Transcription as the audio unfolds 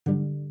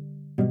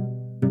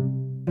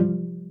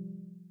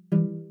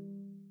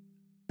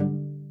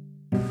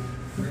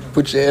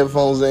Put your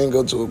headphones in,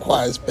 go to a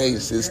quiet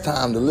space. It's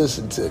time to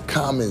listen to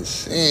Common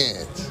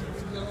Sense.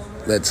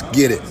 Let's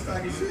get it.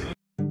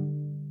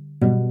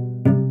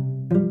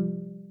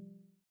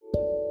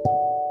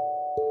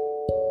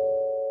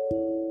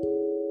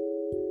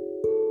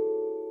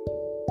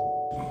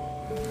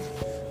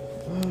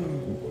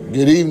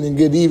 Good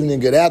evening,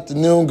 good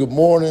afternoon, good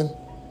morning.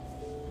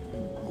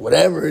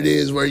 Whatever it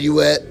is where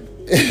you at.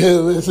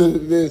 Listen to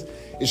this.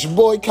 It's your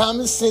boy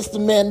Common Sense, the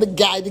man, the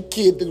guy, the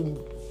kid, the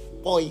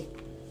boy.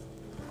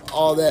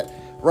 All that.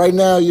 Right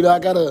now, I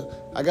got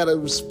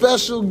a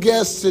special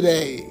guest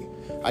today.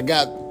 I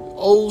got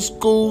Old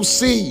School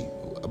C,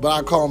 but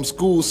I call him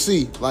School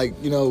C. Like,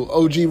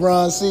 OG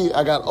Ron C.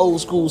 I got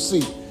Old School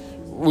C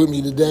with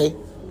me today.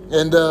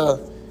 And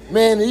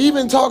man, he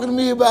been talking to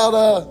me about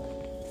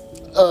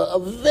a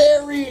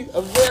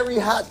very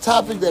hot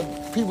topic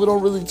that people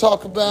don't really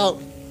talk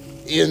about.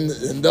 And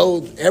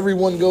though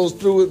everyone goes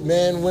through it,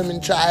 man,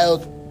 women,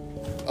 child,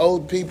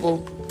 old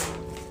people,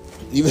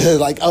 even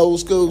like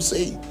Old School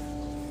C.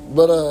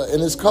 But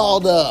and it's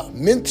called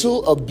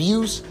mental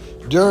abuse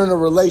during a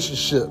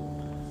relationship.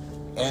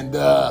 And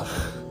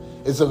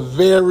it's a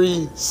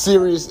very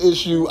serious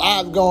issue.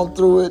 I've gone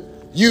through it.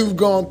 You've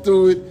gone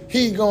through it.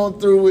 He gone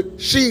through it.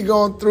 She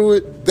gone through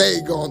it. They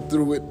gone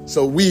through it.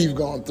 So we've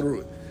gone through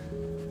it.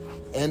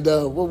 And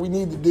what we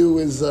need to do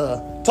is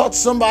talk to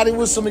somebody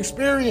with some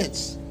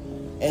experience.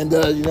 And,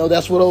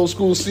 that's what Old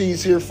School C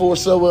is here for.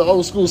 So,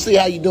 Old School C,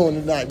 how you doing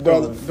tonight,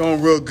 brother?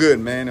 Doing real good,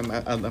 man.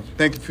 I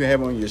thank you for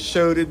having me on your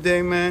show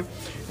today, man.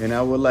 And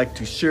I would like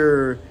to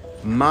share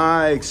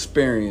my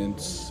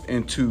experience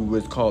into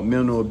what's called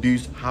mental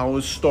abuse, how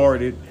it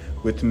started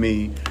with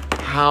me,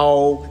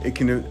 how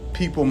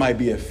people might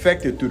be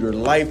affected through their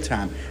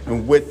lifetime,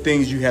 and what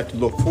things you have to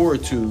look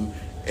forward to.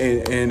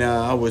 And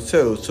I was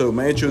told. So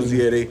my intro is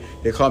here.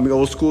 They call me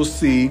Old School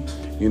C.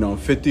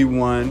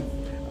 51.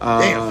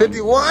 Damn,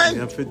 51?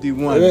 Yeah,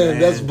 51. Man,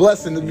 that's a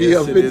blessing to be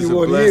up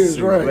 51 years,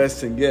 right?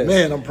 Blessing, yes.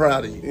 Man, I'm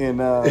proud of you. And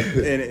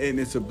and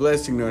it's a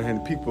blessing to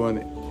have people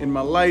in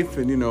my life,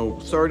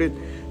 and started.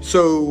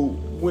 So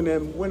when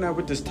I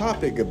with this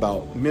topic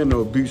about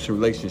mental abuse and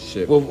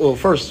relationship. Well,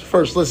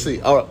 first, let's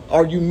see.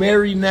 Are you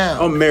married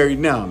now? I'm married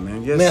now,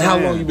 man. Yes, man, how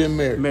long you been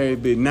married?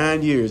 Married, been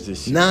 9 years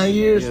this year. 9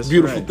 years? Yes,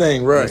 beautiful right.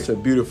 thing, right? It's a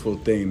beautiful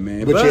thing,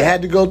 man. But you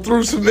had to go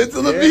through some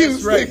mental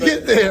abuse to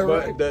get there,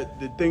 right? But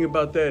the thing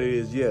about that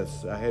is,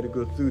 yes, I had to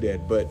go through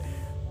that. But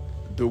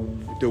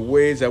the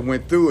ways I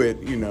went through it,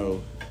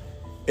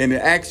 and it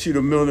asks you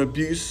the mental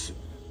abuse,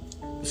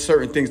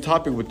 certain things,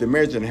 topic with the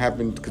marriage that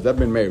happened, because I've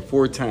been married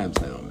 4 times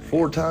now, man.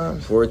 4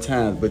 times? 4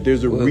 times. But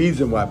there's a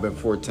reason why I've been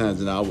 4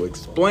 times, and I will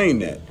explain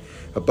that,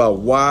 about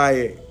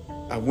why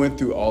I went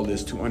through all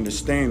this, to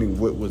understanding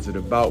what was it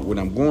about, what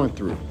I'm going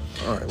through.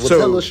 All right. Well,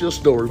 tell us your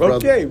story, brother.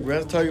 Okay.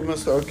 I'll tell you my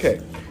story.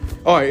 Okay.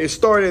 All right. It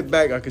started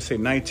back, I could say,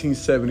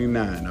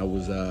 1979. I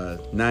was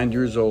 9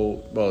 years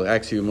old. Well,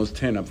 actually, almost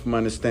 10, from my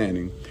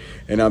understanding.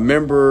 And I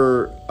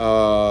remember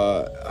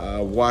I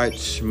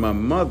watched my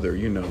mother,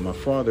 my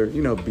father,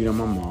 beat on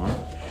my mom.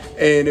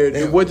 And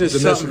it wasn't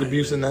domestic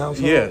abuse in the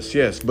household?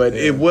 Yes. But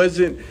it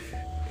wasn't.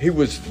 He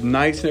was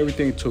nice and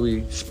everything until he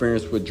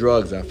experienced with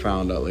drugs, I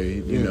found out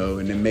later,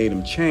 and it made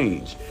him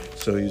change.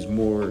 So he was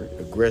more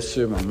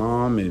aggressive, my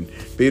mom, and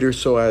beat her.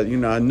 So I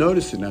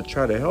noticed it, and I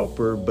tried to help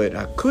her, but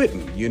I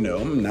couldn't,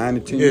 I'm 9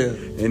 and 10. Yeah.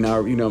 And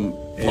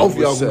both of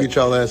y'all can get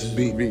y'all asses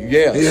beat.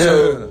 Yeah.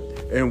 So,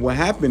 and what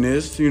happened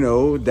is,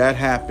 that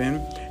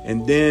happened.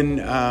 And then,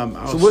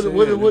 so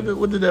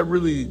what did that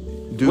really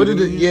do? What did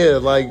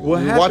it,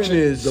 what watching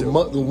is the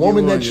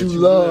woman that you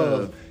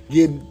love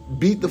get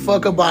beat the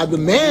fuck up by the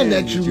man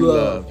that you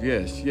love.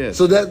 Yes.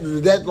 So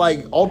that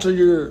like alter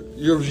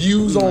your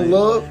views on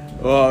love?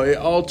 It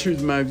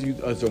alters my views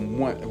as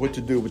what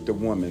to do with the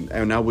woman.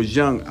 And I was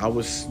young. I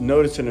was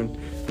noticing him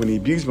when he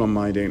abused my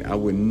mind, and I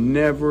would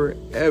never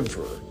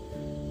ever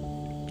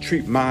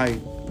treat my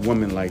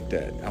woman like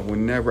that. I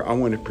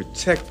want to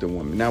protect the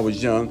woman. And I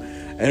was young,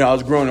 and I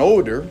was growing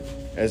older.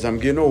 As I'm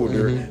getting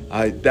older,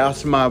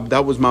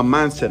 that was my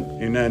mindset.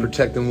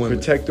 Protecting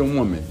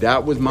women.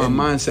 That was my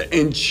mindset,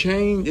 and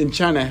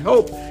trying to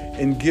help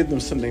and give them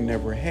something they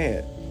never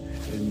had.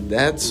 And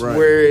that's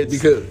where it's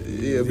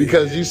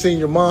because you seen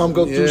your mom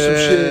go through some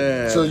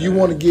shit, so you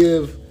want to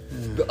give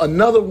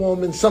another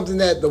woman something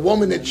that the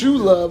woman that you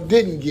love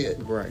didn't get.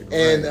 Right.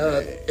 And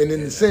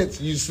in a sense,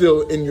 you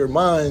still in your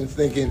mind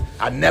thinking,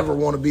 I never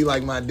want to be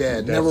like my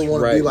dad. Never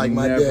want to be like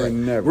my dad.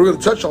 Never. We're going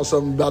to touch on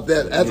something about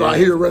that after I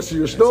hear the rest of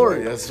your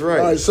story. That's right.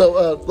 All right.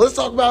 So let's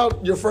talk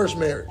about your first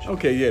marriage.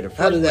 Okay. Yeah. The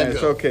first How did that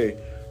go? Okay.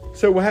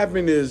 So what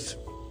happened is,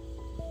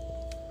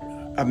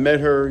 I met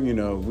her,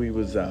 we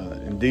was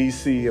in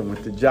D.C. I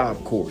went to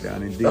Job Corps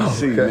down in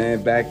D.C.,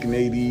 man, back in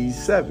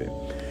 87.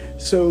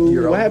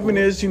 So what happened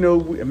is, I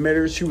met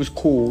her, she was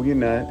cool,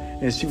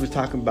 and she was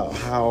talking about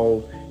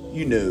how,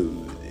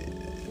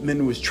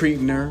 men was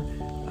treating her.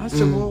 I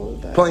said, well,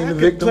 playing the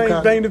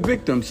victim. Playing the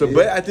victim. So,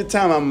 but at the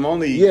time, I'm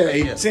only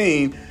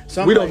 18.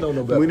 So we don't know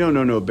no better. We don't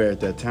know no better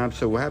at that time.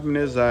 So what happened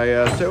is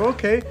I said,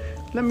 okay,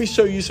 let me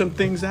show you some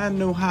things I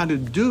know how to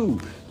do.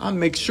 I'll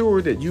make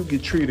sure that you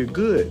get treated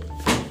good.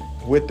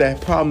 What that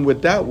problem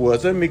with that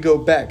was, let me go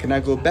back. Can I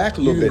go back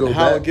a little bit?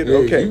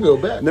 Okay. You can go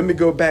back. Let me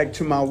go back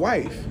to my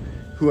wife,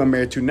 who I'm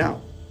married to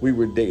now. We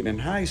were dating in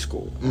high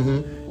school.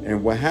 Mm-hmm.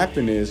 And what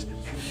happened is,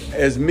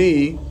 as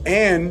me,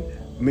 and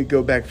let me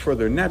go back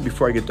further than that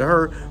before I get to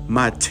her,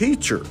 my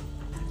teacher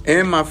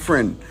and my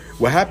friend.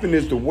 What happened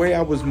is the way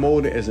I was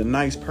molded as a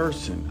nice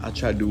person, I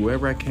try to do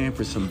whatever I can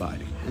for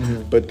somebody.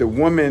 Mm-hmm. But the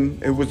woman,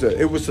 it was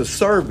a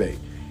survey.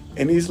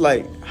 And he's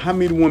like, how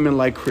many women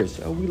like Chris?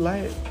 Oh, we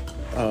like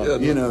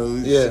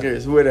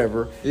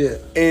whatever. Yeah.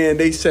 And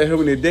they said, how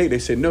many date? They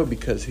said, no,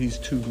 because he's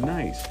too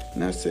nice.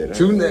 And I said,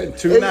 too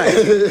nice. Too nice.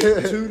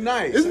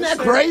 Isn't that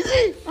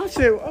crazy? I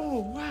said, oh,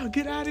 wow,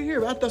 get out of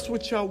here. I thought that's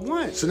what y'all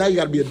want. So now you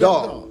got to be a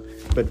dog.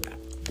 But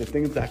the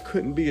thing is, I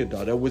couldn't be a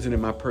dog. That wasn't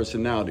in my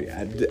personality.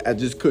 I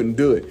just couldn't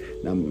do it.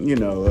 Now,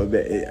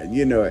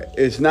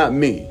 it's not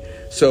me.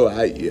 So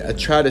I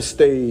try to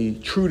stay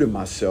true to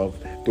myself.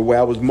 The way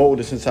I was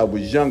molded since I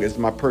was young is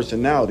my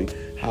personality.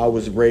 How I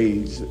was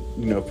raised,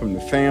 from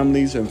the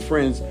families and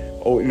friends.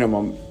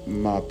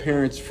 My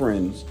parents'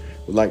 friends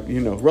were like,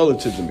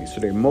 relatives to me. So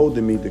they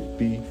molded me to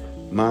be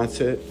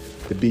mindset,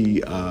 to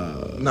be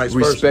nice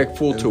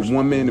respectful to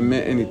women and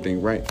men,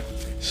 anything, right?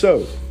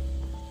 So,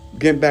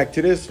 getting back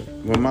to this,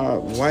 when my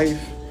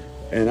wife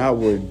and I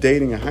were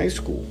dating in high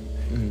school,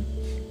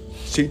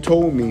 she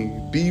told me,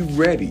 be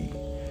ready,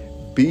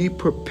 be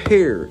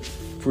prepared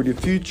for the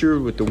future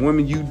with the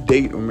woman you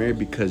date or marry,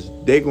 because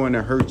they're going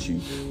to hurt you.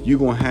 You're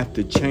going to have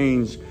to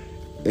change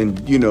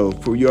and,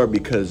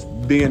 because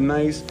being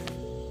nice,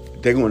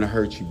 they're going to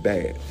hurt you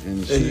bad.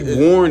 And she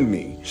warned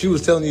me. She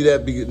was telling you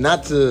that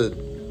not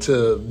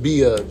to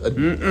be the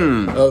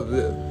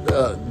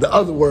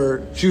other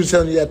word. She was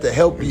telling you that to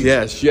help you.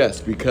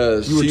 Yes,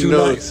 because you were too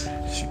nice.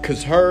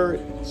 Because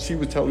she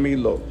was telling me,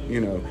 look,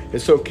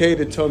 it's okay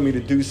to tell me to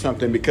do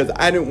something, because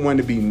I didn't want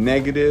to be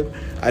negative.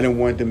 I didn't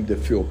want them to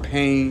feel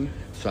pain.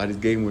 So I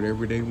just gave them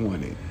whatever they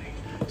wanted.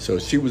 So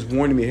she was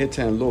warning me ahead of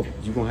time, look,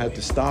 you're going to have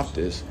to stop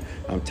this.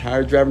 I'm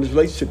tired of driving this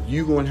relationship.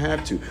 You're going to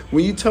have to.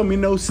 When you tell me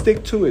no,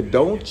 stick to it.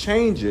 Don't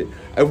change it.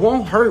 It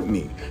won't hurt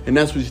me. And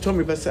that's what she told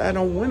me. But I said, I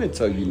don't want to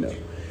tell you no.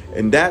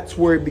 And that's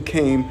where it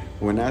became,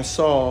 when I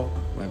saw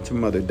my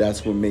mother,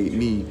 that's what made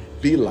me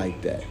be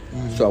like that.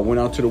 Mm-hmm. So I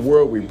went out to the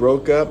world. We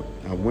broke up.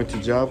 I went to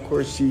Job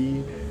Corps.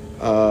 She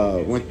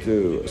went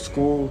to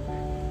school.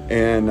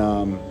 And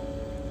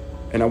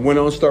I went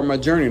on to start my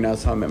journey. And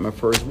that's how I met my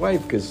first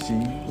wife, because she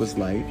was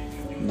like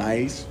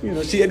nice.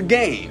 She had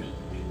game.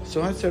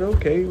 So I said,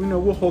 okay,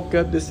 we'll hook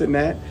up, this and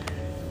that.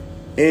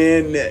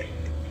 And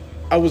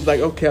I was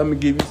like, okay, I'm going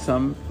to give you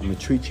some. I'm going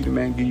to treat you,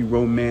 man, give you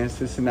romance,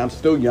 this and that. I'm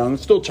still young,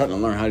 still trying to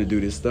learn how to do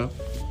this stuff.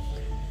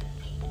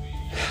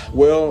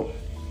 Well,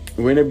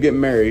 we ended up getting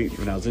married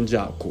when I was in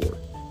Job Corps.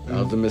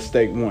 That was a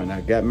mistake one.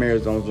 I got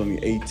married when I was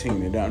only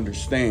 18 and I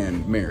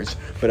understand marriage,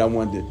 but I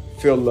wanted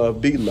to feel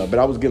love, be loved. But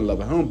I was getting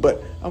love at home,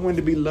 but I wanted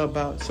to be loved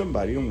by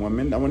somebody, a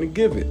woman. I wanted to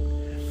give it.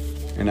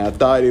 And I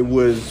thought it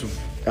was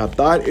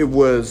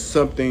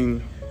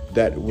something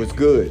that was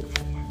good,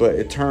 but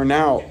it turned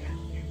out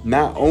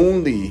not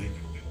only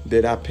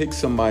did I pick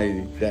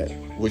somebody that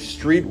was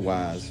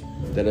streetwise,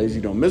 that I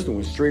usually don't miss them,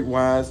 was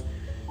streetwise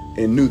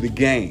and knew the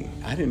game.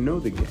 I didn't know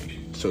the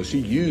game, so she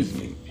used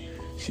me.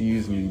 She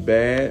used me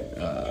bad,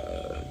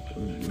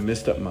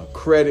 messed up my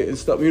credit and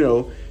stuff,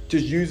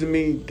 just using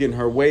me, getting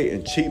her way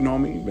and cheating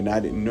on me, but I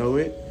didn't know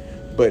it,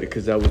 but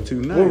because I was too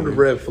nice. What were the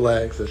red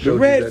flags that showed you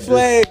that? The red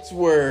flags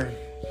were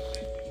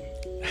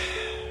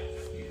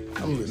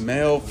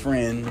male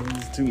friends,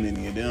 too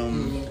many of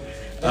them.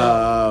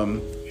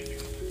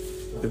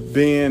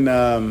 Being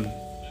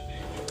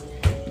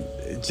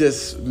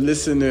just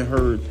listening to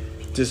her,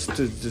 just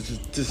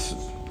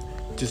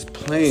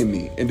playing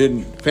me, and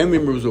then family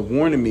members were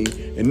warning me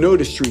and know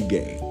the street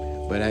game,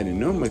 but I didn't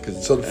know much.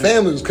 So the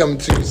family was coming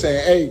to you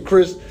saying, "Hey,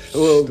 Chris,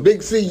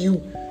 Big C, you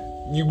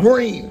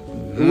green.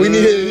 We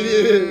need,"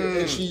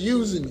 and she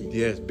using you.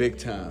 Yes, big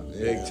time.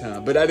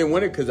 But I didn't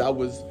want it because I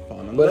was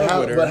falling in love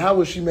with her. But how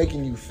was she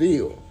making you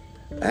feel?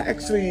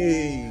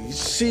 Actually,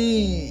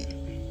 she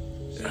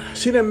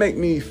didn't make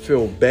me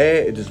feel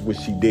bad. It's just what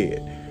she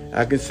did.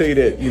 I could say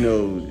that,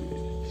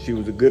 she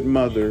was a good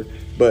mother,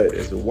 but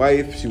as a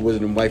wife, she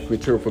wasn't a wife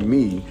material for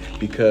me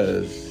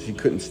because she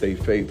couldn't stay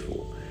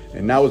faithful.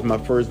 And that was my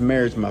first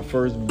marriage. My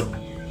first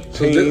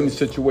pain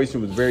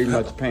situation was very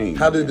much pain.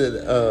 How did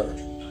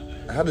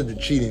the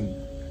cheating?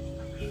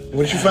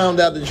 When you found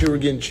out that you were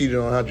getting cheated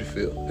on, how'd you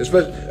feel?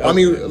 Especially,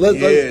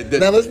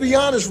 let's be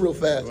honest real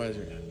fast.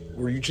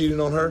 Were you cheating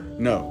on her?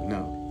 No.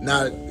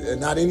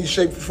 Not any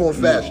shape, form,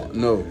 fashion.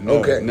 No.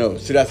 Okay. No.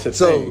 See, that's the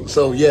thing.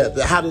 So yeah.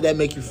 How did that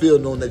make you feel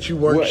knowing that you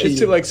weren't cheating?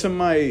 It's like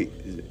somebody.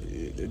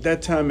 At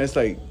that time,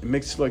 it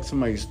makes it like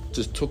somebody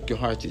just took your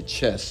heart to your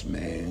chest,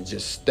 man, and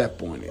just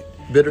step on it.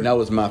 Bitter. And that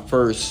was my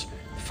first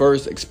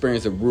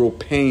experience of real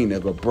pain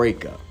of a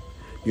breakup.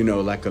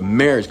 Like a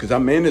marriage, because I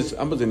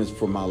was in this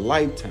for my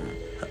lifetime.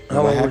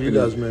 How long were you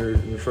guys married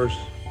in your first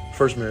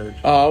marriage?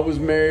 I was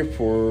married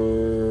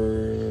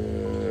for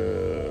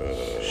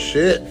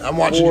shit. I'm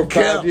watching 4 you or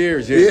 5 count.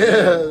 years.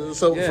 Yeah.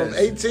 So Yes. from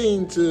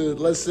 18 to,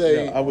 let's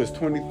say, I was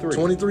 23.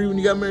 23 when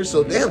you got married.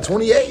 So damn,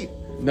 28.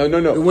 No.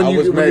 When I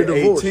was you're married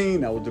divorced.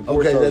 18. I was divorced.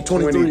 Okay, I was that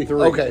 23.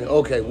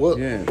 Okay. Well,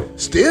 Yeah.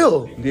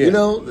 still, Yeah. you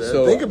know,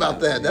 So, think about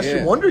that. That's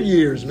your wonder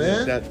years,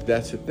 man.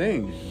 That's the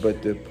thing.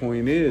 But the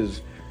point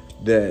is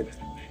that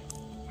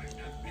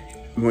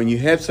when you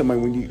have somebody,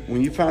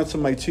 when you find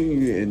somebody to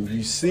you and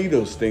you see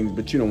those things,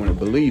 but you don't want to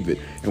believe it,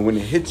 and when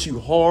it hits you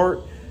hard,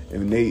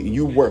 and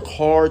you work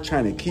hard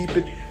trying to keep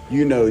it,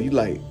 you know, you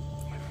like,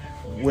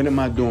 what am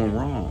I doing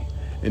wrong?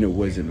 And it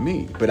wasn't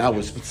me, but I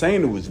was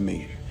saying it was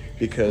me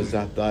because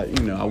I thought,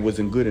 you know, I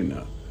wasn't good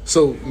enough.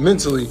 So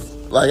mentally,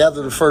 like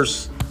after the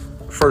first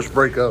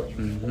breakup,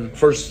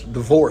 first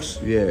divorce,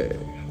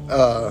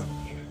 what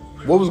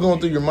was going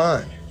through your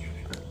mind?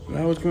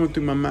 I was going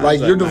through my mind.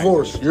 Like you're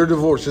divorced. You're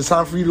divorced. It's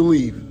time for you to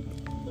leave.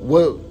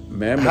 What?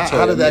 Man,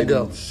 how did that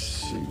go?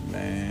 Shoot,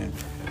 man.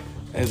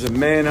 As a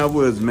man, I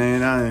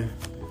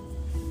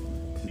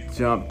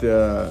jumped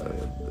I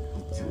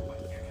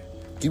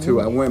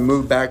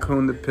moved back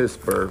home to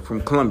Pittsburgh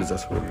from Columbus.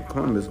 That's where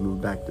Columbus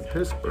moved back to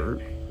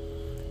Pittsburgh,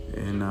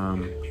 and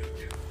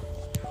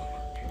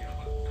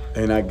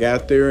I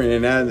got there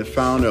and I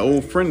found an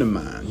old friend of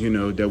mine. You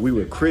know that we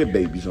were crib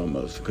babies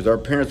almost because our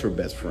parents were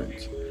best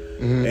friends,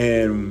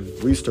 and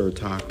we started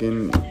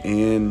talking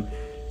and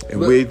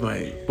we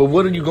like. But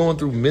what are you going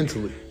through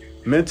mentally?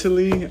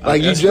 Mentally,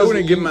 like I still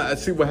didn't get my.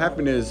 See, what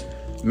happened is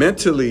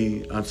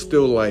mentally, I'm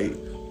still like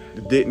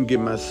didn't give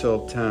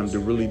myself time to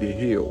really to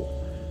heal.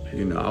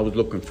 You know, I was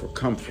looking for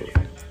comfort,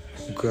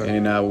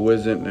 and I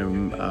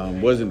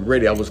wasn't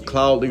ready. I was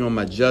clouding on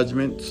my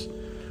judgments,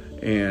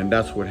 and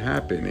that's what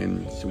happened.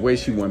 And it's the way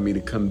she wanted me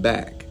to come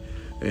back,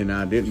 and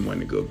I didn't want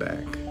to go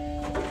back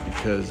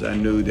because I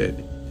knew that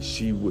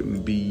she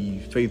wouldn't be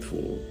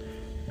faithful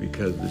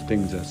because the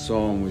things I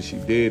saw and what she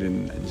did,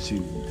 and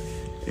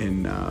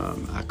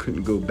I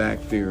couldn't go back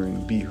there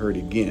and be hurt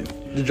again.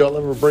 Did y'all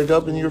ever break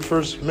up in your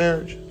first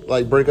marriage?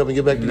 Like break up and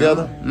get back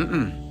together?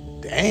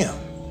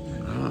 Damn.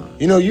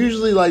 You know,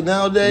 usually like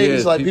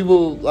nowadays, like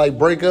people like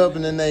break up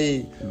and then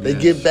they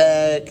get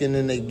back and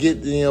then they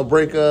get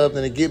break up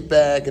and they get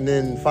back and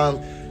then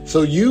finally.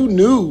 So you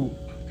knew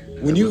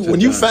when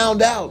you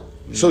found out.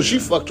 So she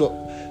fucked up.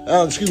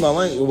 Excuse my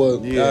language.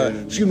 Well,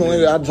 excuse my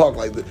language. I talk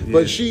like this,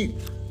 but she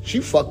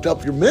fucked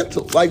up your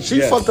mental. Like she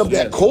fucked up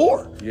that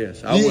core.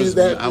 Yes,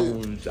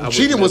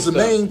 cheating was the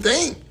main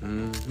thing.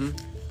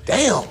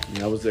 Damn.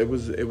 Yeah, it was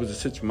a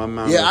situation. My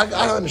mind. Yeah,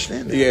 I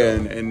understand that. Yeah,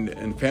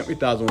 and family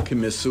thought I was gonna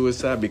commit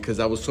suicide because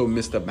I was so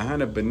messed up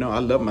behind it. But no, I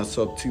love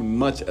myself too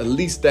much. At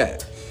least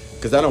that,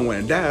 because I don't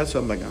want to die. So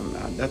I'm like,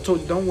 I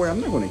told you, don't worry,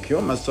 I'm not gonna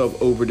kill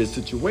myself over this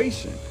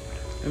situation.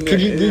 Did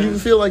you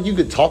feel like you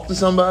could talk to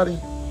somebody?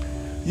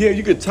 Yeah,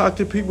 you could talk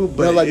to people,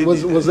 but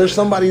was there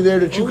somebody there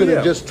that you could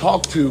have just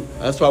talked to?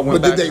 That's why I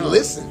went back. But did they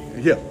listen?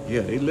 Yeah,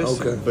 they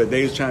listened. Okay. But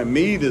they was trying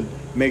me to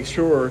make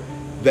sure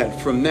that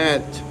from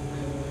that.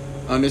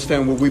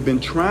 Understand what we've been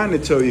trying to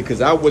tell you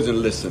because I wasn't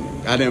listening.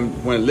 I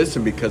didn't want to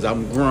listen because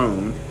I'm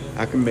grown.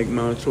 I can make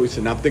my own choice,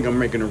 and I think I'm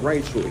making the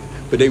right choice.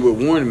 But they were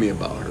warning me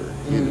about her,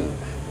 you know.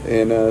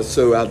 And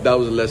so that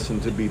was a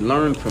lesson to be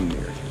learned from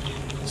there.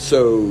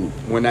 So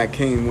when I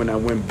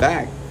went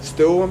back,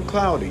 still I'm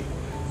cloudy.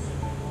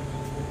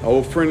 An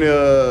old friend,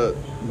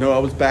 I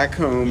was back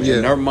home,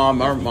 and our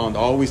mom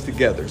always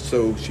together.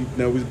 So she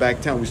was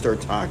back town. We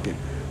started talking.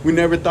 We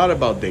never thought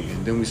about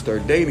dating. Then we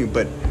started dating,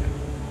 but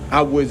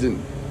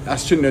I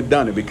shouldn't have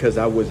done it because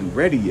I wasn't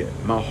ready yet.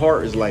 My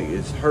heart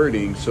is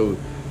hurting. So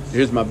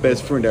here's my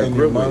best friend that I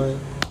grew up with.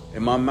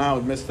 And my mind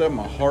was messed up.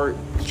 My heart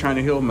was trying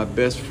to heal. My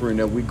best friend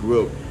that we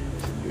grew up.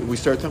 We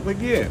started talking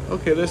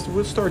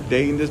we'll start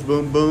dating this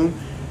boom boom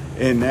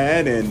and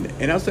that.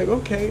 And I was like,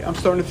 okay, I'm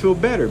starting to feel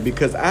better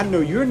because I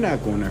know you're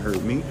not going to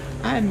hurt me.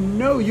 I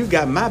know you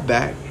got my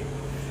back.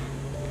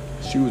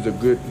 She was a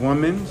good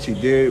woman. She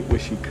did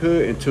what she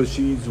could until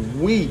she's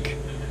weak.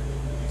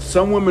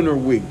 Some women are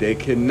weak. They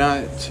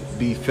cannot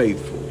be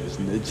faithful.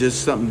 It's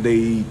just something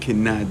they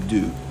cannot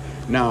do.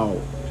 Now,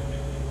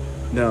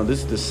 this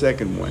is the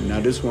second one.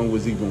 Now, this one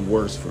was even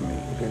worse for me.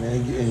 Okay,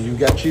 and you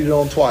got cheated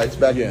on twice,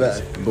 back to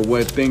back. But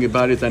one thing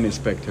about it is I didn't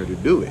expect her to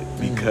do it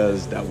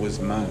because that was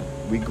mine.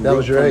 We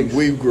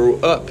grew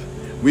up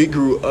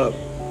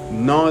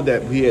knowing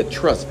that we had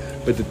trust.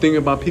 But the thing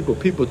about people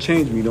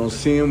change. You don't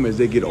see them as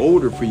they get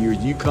older for years.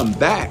 You come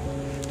back,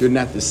 they're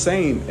not the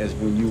same as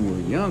when you were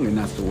young, and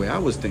that's the way I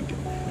was thinking.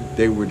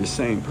 They were the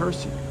same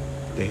person.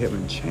 They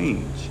haven't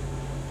changed.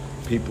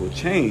 People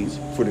change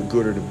for the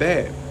good or the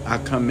bad. I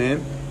come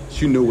in,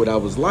 she knew what I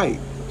was like.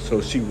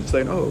 So she would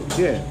say, oh,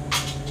 yeah,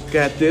 we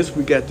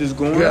got this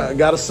going. Yeah,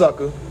 got a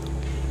sucker.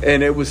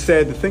 And it was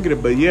sad to think of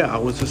it, but yeah, I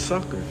was a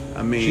sucker.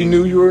 I mean, she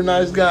knew you were a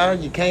nice guy.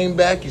 You came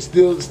back, you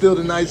still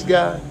the nice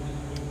guy.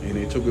 And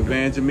they took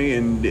advantage of me,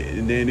 and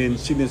then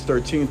she didn't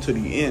start cheating to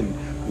the end.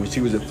 When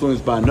she was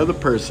influenced by another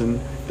person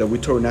that we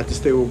told her not to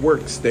stay with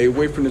work, stay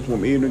away from this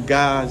woman. Even the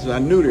guys I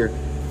knew there,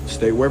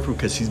 stay away from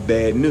because she's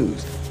bad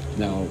news.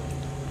 Now,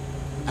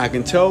 I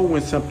can tell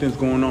when something's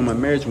going on in my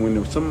marriage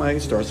when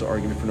somebody starts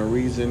arguing for no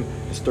reason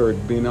and start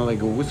being out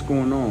like, well, what's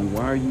going on?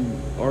 Why are you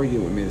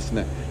arguing with me? It's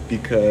not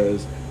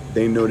because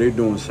they know they're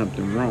doing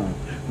something wrong.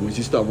 When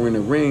she started wearing a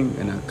ring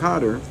and I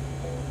caught her,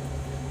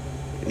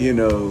 you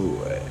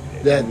know,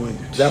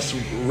 that's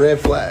red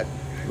flag.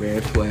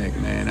 Red flag,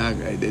 man. I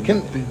hate. yeah,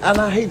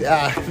 go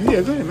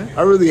ahead, man.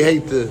 I really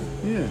hate to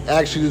Yeah.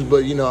 ask you this,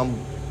 but you know,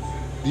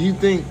 do you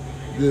think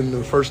in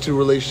the first two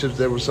relationships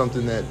there was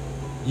something that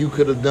you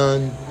could have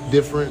done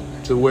different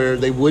to where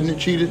they wouldn't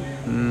have cheated?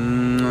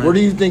 Where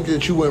do you think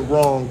that you went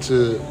wrong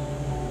to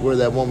where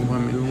that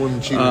woman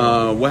cheated?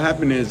 What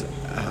happened is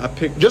I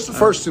picked just the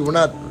first two. We're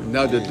not.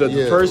 No,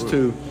 the first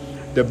two,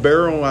 the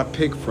barrel I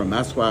picked from.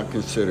 That's what I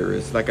consider.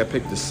 It's like I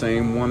picked the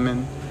same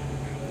woman,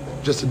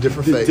 just a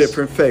different face.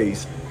 Different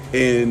face,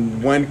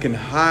 and one can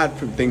hide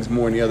from things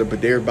more than the other,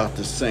 but they're about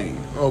the same.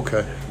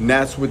 Okay. And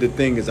that's what the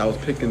thing is. I was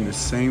picking the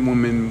same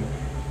woman,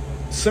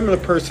 similar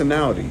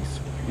personalities,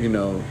 you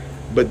know.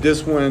 But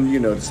this one, you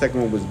know, the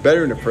second one was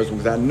better than the first one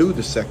because I knew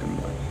the second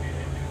one.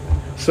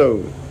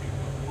 So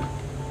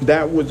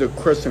that was a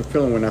crushing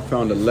feeling when I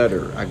found a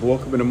letter. I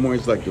woke up in the morning,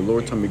 it's like the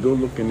Lord told me, go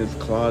look in this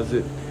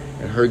closet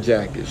and her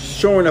jacket.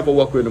 Sure enough, I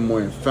woke up in the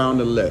morning and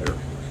found a letter.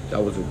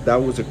 That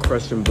was a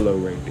crushing blow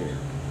right there.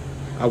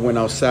 I went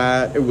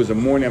outside. It was a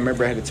morning. I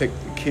remember I had to take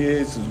the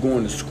kids. I was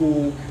going to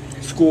school.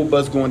 School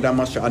bus going down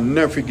my street. I'll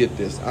never forget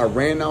this. I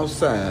ran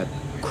outside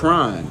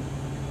crying.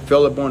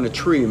 Fell up on a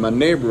tree. My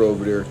neighbor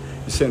over there,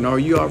 he said, "Are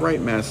you all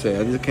right, man?" I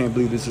said, "I just can't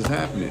believe this is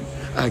happening."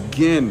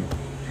 Again,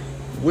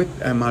 what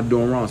am I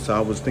doing wrong? So I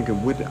was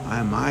thinking, what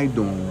am I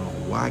doing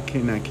wrong? Why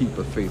can't I keep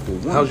a faithful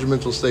woman? How's your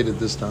mental state at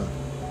this time?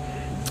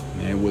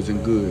 Man, it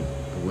wasn't good.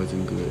 It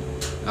wasn't good.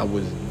 I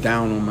was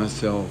down on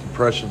myself.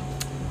 Depression.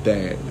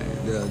 Bad, man.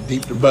 Yeah,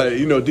 deep depression. But,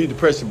 you know, deep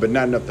depression, but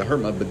not enough to hurt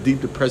me. But deep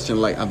depression,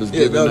 like I was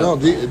giving up.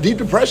 Deep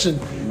depression,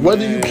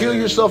 whether you kill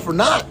yourself or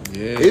not,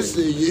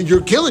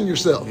 you're killing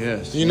yourself.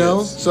 Yes. You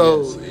know?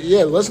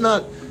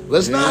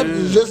 Let's not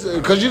just,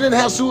 because you didn't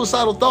have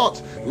suicidal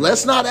thoughts,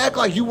 let's not act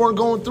like you weren't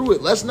going through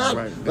it. Let's not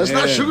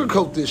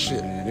sugarcoat this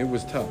shit. Man, it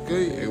was tough.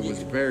 It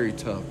was very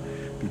tough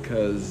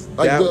because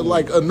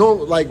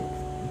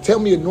tell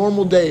me a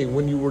normal day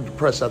when you were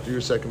depressed after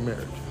your second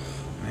marriage.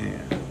 Man,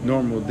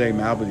 normal day,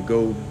 man. I would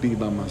go be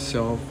by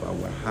myself. I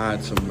would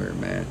hide somewhere,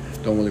 man.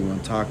 Don't really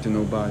want to talk to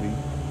nobody.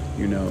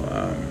 You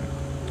know,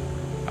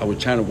 I was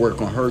trying to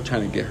work on her,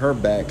 trying to get her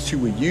back. She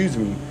would use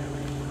me.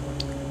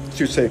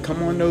 She would say,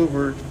 "Come on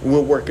over, and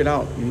we'll work it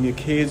out. You and your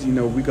kids, you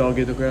know, we gonna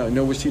get it out." You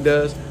know what she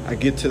does? I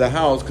get to the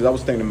house, because I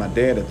was staying with my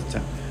dad at the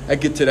time. I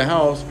get to the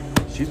house,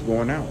 she's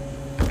going out.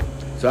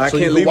 So I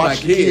can't leave my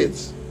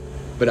kids.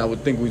 But I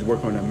would think we was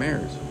working on our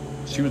marriage.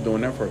 She was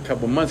doing that for a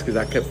couple months because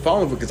I kept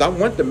falling for it because I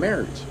want the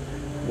marriage.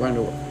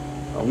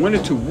 I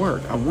wanted to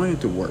work. I wanted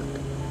to work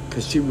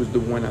because she was the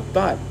one I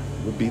thought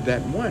would be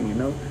that one, you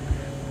know.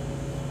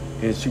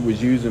 And she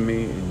was using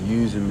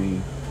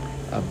me.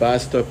 I buy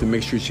stuff to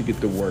make sure she get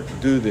to work.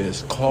 Do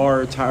this,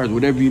 car, tires,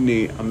 whatever you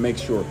need. I make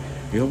sure.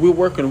 You know, we're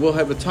working. We'll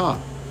have a talk.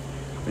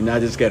 And I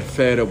just got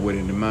fed up with it.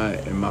 And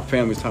my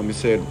family told me,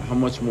 said, "How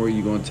much more are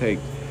you gonna take?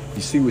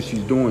 You see what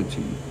she's doing to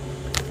you."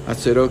 I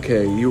said,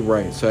 "Okay, you're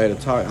right." So I had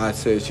to talk.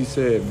 She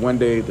said one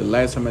day, the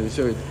last time I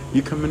showed her,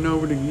 "You coming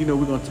over to, you know,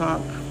 we're gonna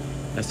talk?"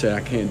 I said, "I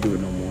can't do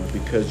it no more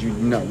because you're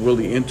not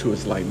really into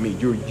us like me.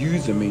 You're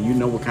using me. You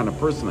know what kind of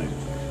person I am."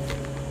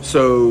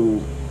 So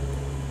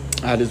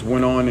I just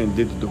went on and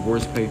did the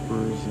divorce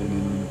papers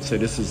and said,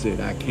 "This is it.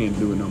 I can't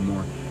do it no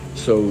more."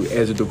 So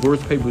as the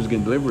divorce papers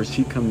getting delivered,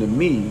 she come to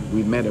me.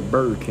 We met at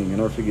Burger King,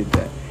 and I'll forget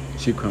that.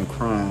 She come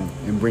crying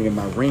and bringing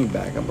my ring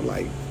back. I'm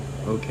like,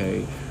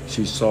 okay.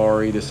 She's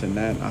sorry, this and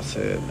that. I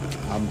said,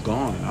 "I'm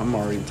gone. I'm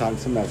already talking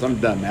to somebody else. I'm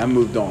done, man. I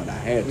moved on. I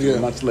had to.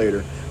 Months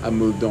later, I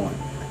moved on."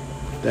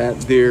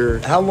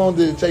 How long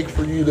did it take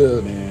for you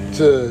to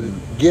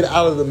get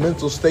out of the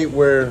mental state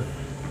where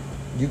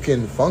you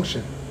can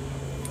function?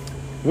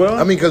 Well,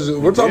 I mean, because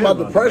we're talking about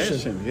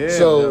depression. Yeah,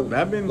 so,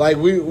 I've been, what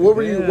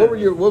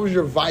was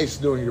your vice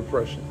during your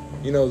depression?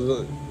 You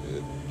know,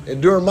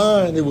 and during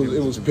mine, it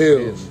was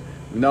pills.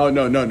 No.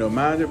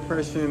 My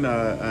depression,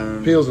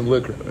 pills and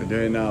liquor.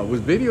 Then was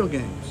video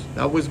games.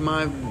 That was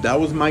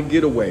my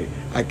getaway.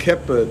 I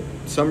kept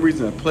some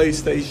reason a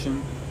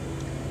PlayStation,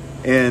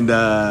 and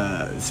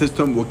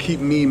system will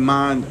keep me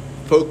mind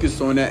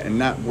focused on that and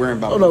not worrying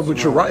about. Oh no,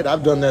 but you're right.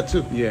 I've done that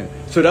too. Yeah.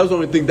 So that was the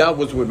only thing that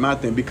was with my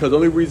thing, because the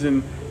only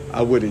reason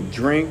I wouldn't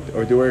drink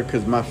or do it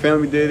because my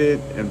family did it,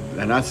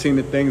 and I seen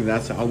the things, and I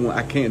said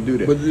I can't do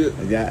that. But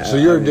so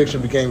your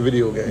addiction became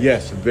video games.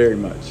 Yes, very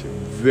much,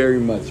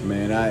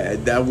 man.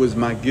 That was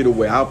my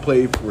getaway. I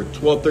played for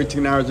 12,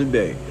 13 hours a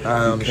day.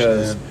 I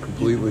understand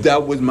completely.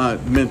 That was my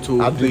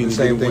mental. I did the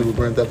same thing with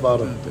Grand Theft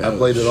Auto. I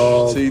played it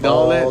all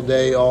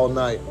day, all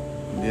night.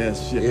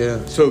 Yes, yeah.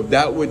 So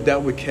that would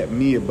kept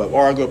me above.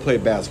 Or I go play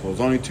basketball.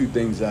 It's only two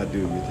things I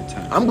do at the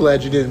time. I'm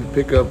glad you didn't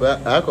pick up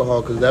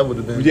alcohol, because that would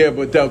have been. Yeah,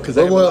 but because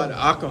I have a lot of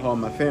alcohol in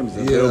my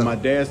family. Yeah. My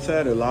dad's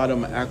side, a lot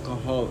of them are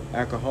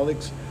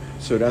alcoholics.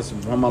 So that's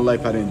all my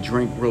life I didn't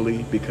drink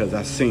really because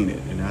I seen it,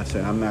 and I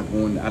said I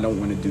don't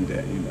want to do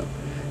that, you know.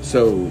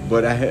 So,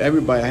 but I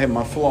had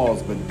my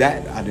flaws, but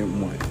that I didn't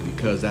want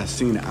because I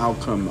seen the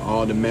outcome of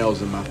all the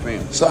males in my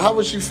family. So how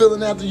was she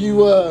feeling after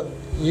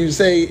you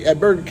say at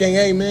Burger King,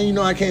 hey man, you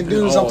know I can't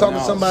do this, I'm talking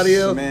to somebody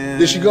else. Man.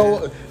 Did she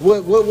go?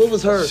 What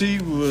was her? She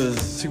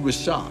was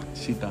shocked.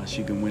 She thought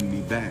she could win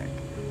me back,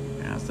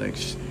 and I was like.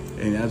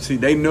 And I see,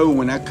 they know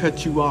when I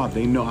cut you off,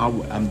 they know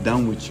I'm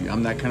done with you.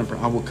 I'm that kind of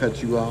person. I will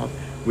cut you off.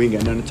 We ain't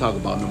got nothing to talk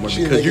about no more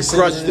because you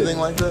crushed it. Anything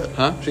like that?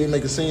 Huh? She didn't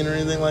make a scene or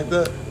anything like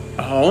that?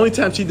 Only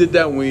time she did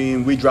that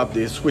when we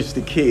switched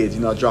the kids,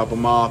 you know, I drop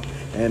them off.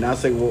 And I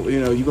say, well, you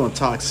know, you're going to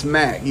talk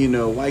smack, you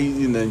know, why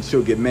you know, and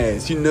she'll get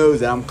mad. She knows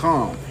that I'm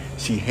calm.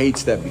 She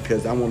hates that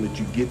because I won't let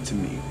you get to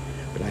me,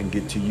 but I can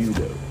get to you,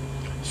 though.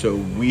 So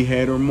we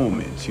had our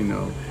moments, you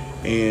know.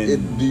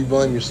 And do you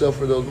blame yourself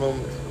for those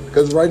moments?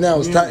 Because right now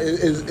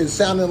it's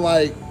sounding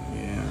like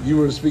you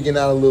were speaking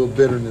out a little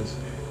bitterness.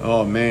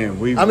 Oh man,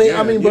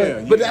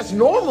 but that's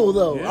normal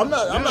though. Yeah, I'm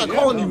not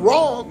calling you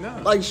wrong.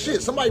 No. Like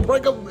shit, somebody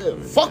break up,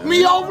 fuck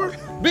me over,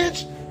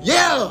 bitch.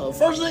 Yeah,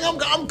 first thing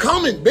I'm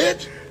coming,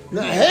 bitch.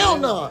 Nah, hell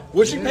no.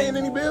 Was she paying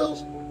any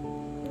bills?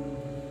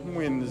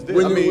 When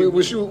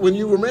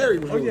you were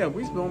married before? Oh yeah,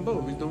 we was doing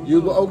both. We was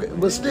doing both. Okay,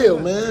 but still,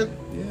 man.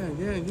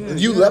 Yeah.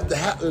 You left the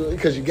house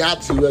because you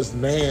got to as the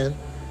man.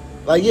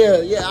 Like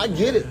I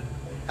get it.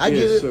 I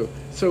get it.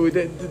 So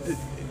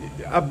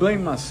I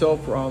blame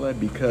myself for all that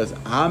because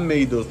I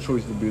made those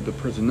choices to be the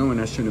person knowing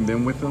I shouldn't have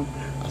been with them.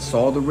 I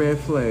saw the red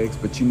flags,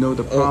 but you know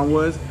the problem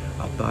was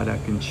I thought I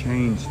can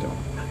change them.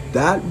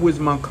 That was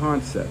my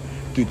concept,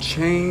 to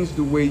change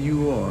the way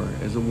you are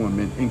as a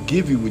woman and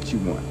give you what you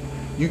want.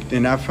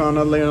 And I found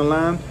out later in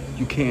line,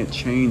 you can't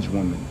change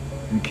women.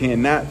 You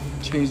cannot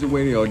change the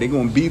way they are. They're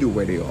going to be the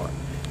way they are.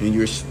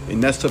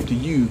 And that's up to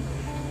you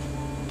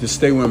to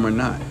stay with them or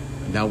not.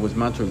 That was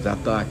my choice. I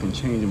thought I can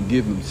change them,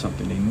 give them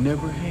something they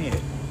never had.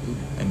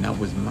 And that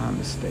was my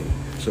mistake.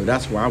 So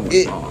that's where I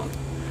went wrong.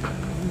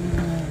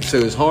 So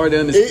it's hard to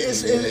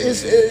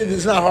understand.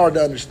 It's not hard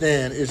to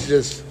understand. It's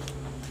just,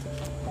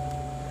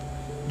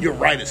 you're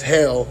right as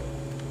hell.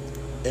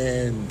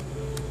 And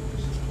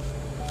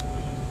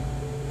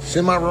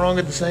semi-wrong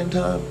at the same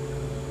time.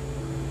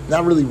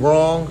 Not really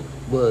wrong,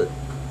 but...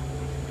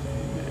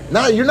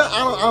 No, you're not.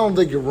 I don't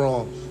think you're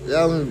wrong.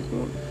 I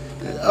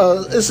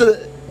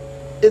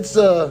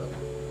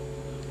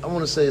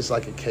want to say it's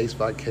like a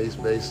case-by-case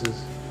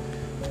basis.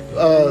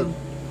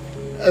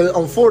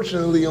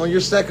 Unfortunately, on your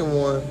second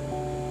one,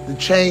 the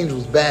change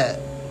was bad.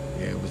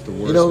 Yeah, it was the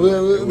worst. You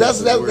know,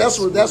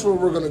 that's where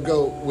we're gonna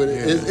go with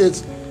it. Yeah.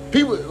 It's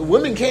people.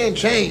 Women can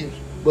change,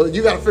 but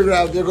you got to figure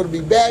out if they're gonna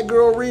be bad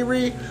girl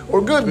Riri or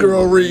good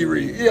girl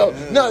Riri. You know,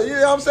 no, you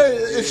know what I'm saying.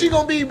 Is she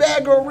gonna be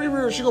bad girl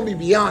Riri or is she gonna be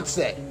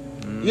Beyonce?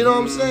 You know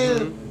what I'm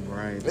saying?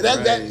 Right.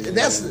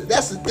 That's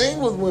the thing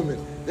with women.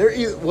 They're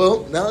either,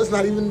 now it's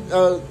not even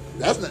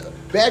that's not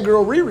bad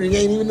girl Riri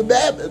ain't even the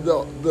bad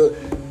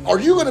are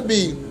you gonna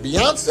be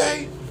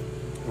Beyonce,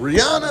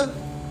 Rihanna,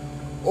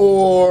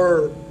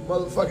 or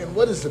motherfucking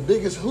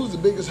who's the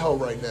biggest hoe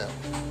right now?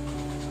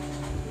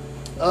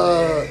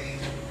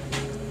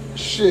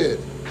 Shit.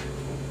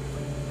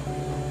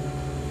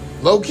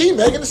 Low key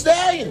Megan Thee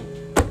Stallion.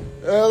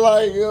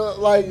 Like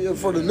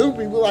for the new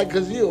people, like,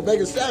 cause Megan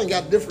Thee Stallion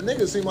got different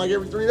niggas seem like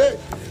every 3 days.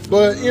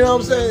 But you know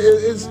what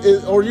I'm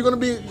saying? Or you're gonna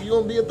be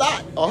a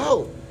thought, a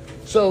hoe.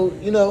 So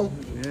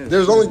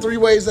there's only 3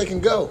 ways they can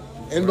go,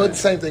 but the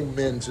same thing with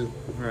men too.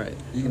 Right.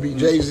 You can be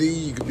Jay-Z.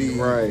 You could be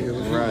right.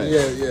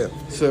 Yeah.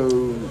 So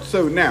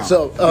now.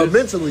 So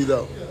mentally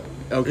though.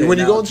 Okay. When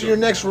you go into your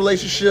next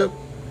relationship,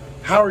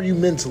 how are you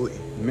mentally?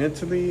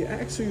 Mentally,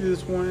 actually,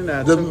 this one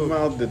I talked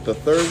about the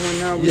third one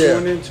now we're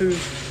going into.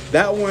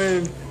 That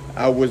one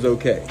I was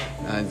okay.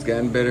 It's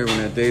gotten better when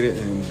I dated,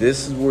 and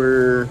this is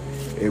where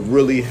it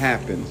really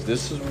happens.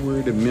 This is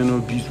where the mental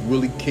abuse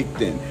really kicked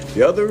in.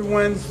 The other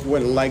ones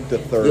went like the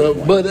third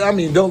one. But I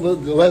mean,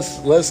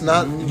 let's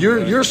not.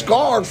 You're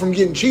scarred from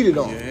getting cheated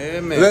on.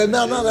 Yeah, man.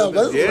 No.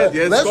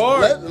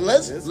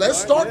 Let's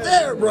start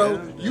there, bro.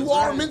 Yeah, you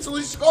are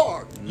mentally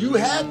scarred. You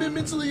have been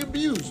mentally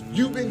abused.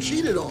 You've been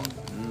cheated on.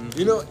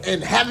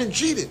 And haven't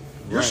cheated.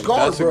 You're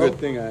scarred, bro. That's a good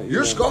thing.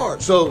 You're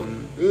scarred. So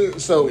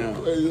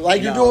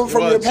like you're doing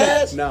from your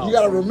past, you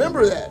got to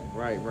remember that.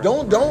 Right.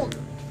 Don't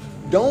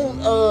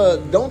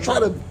try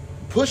to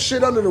push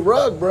shit under the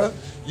rug, bro.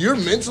 You're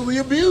mentally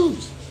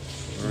abused.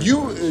 Right.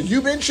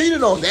 You've been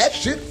cheated on. That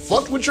shit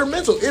fucked with your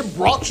mental. It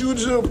brought you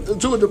to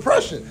a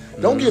depression.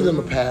 Don't give them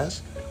a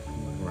pass.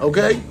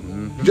 Okay?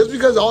 Mm-hmm. Just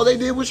because all they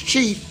did was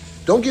cheat,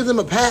 don't give them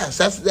a pass.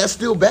 That's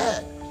still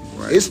bad.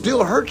 Right. It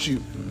still hurts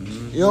you.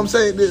 You know what I'm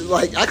saying?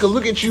 Like, I could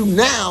look at you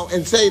now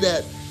and say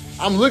that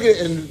I'm looking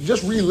and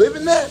just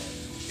reliving that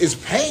is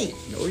pain.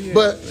 Oh, yeah.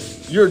 But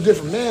you're a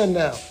different man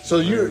now. So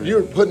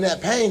you're putting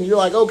that pain. You're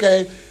like,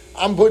 okay,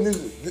 I'm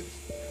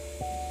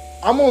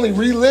only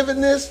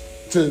reliving this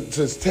to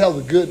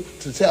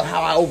tell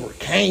how I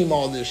overcame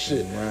all this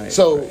shit. Right,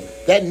 so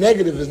that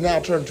negative is now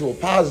turned to a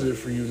positive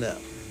for you now.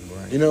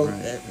 Right,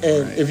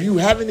 and if you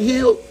haven't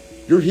healed,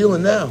 You're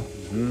healing now.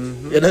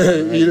 Mm-hmm. You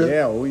know?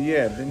 Yeah, well,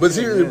 yeah. But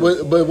see,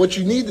 but what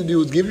you need to do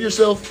is give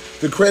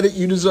yourself the credit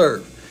you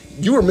deserve.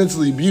 You were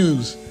mentally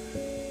abused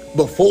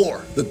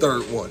before the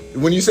third one.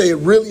 When you say it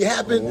really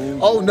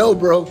happened, oh no,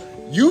 bro,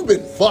 you've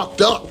been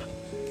fucked up.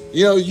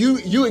 You know,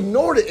 you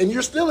ignored it and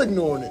you're still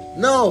ignoring it.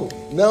 No.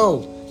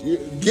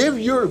 Give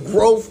your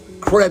growth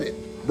credit,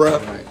 bro.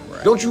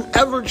 Right. Don't you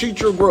ever cheat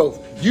your growth.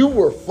 You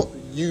were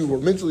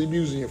mentally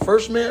abused in your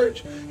first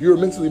marriage. You were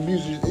mentally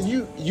abused, and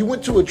you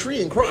went to a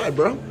tree and cried,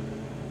 bro.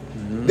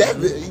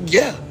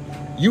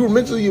 Mm-hmm. You were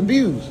mentally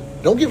abused.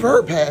 Don't give her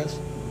a pass.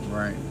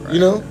 Right. You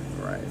know.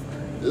 Right.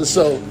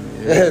 So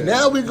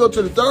now we go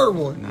to the third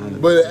one.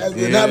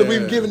 Now that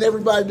we've given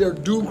everybody their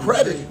due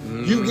credit,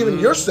 you've given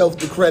yourself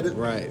the credit.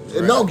 Right.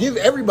 And no, give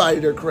everybody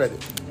their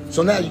credit.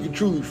 So now you can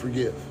truly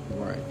forgive.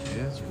 Right.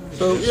 Yes.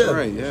 So That's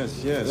right.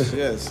 Yes.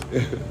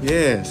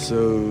 Yeah.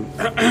 So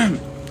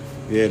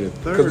the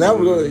third. Because now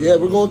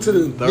we're going to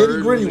the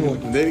nitty gritty one.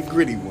 Nitty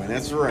gritty one.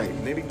 That's right.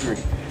 Nitty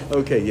gritty.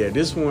 Okay. Yeah.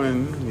 This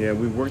one. Yeah.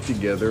 We worked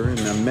together, and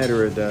I met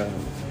her at.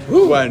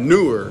 Well, I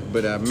knew her,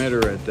 but I met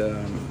her at.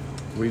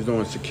 We was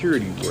doing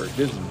security work.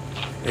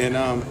 And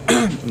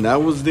I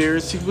was there.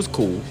 She was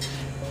cool,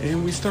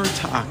 and we started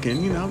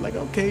talking. You know, I'm like,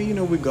 okay, you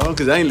know, we go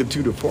because I ain't live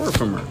too far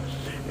from her.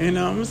 And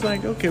I was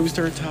like, okay, we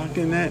started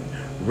talking. That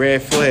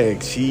red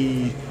flag.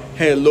 She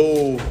had a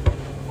little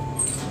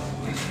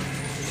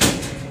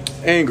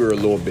anger, a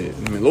little bit. I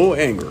mean, a little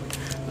anger.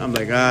 I'm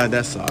like,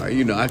 that's all right.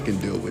 You know, I can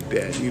deal with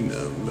that. You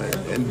know,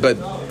 but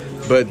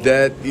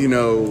that, you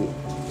know,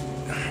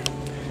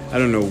 I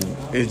don't know.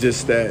 It's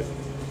just that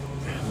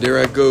there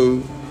I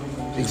go.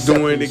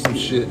 Doing some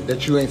shit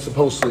that you ain't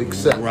supposed to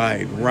accept.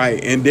 Right.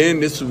 And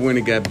then this is when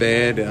it got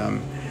bad.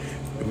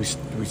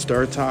 We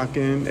started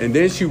talking, and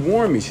then she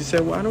warned me. She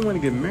said, "Well, I don't want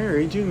to get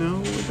married." You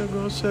know, the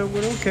girl said,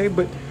 "Well, okay,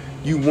 but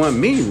you want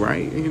me,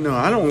 right? You know,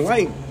 I don't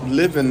like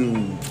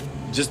living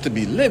just to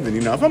be living.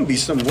 You know, if I'm gonna be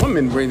some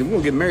woman, we're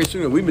gonna get married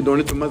sooner. We've been doing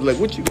it for months. Like,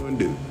 what you gonna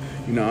do?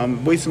 You know,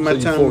 I'm wasting my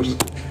time. Might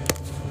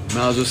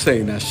as well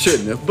say, I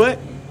shouldn't have, but."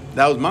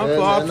 That was my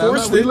fault. No.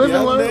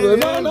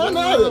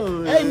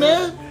 Hey,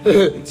 man.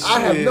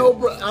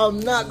 I'm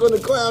not going to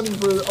clown you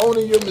for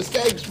owning your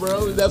mistakes,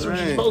 bro. That's what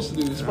you're supposed to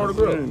do. It's part of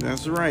growth.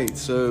 That's right.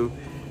 So,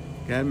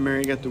 got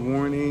married, got the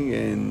warning,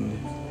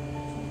 and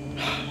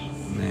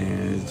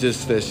man, it's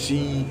just that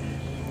she,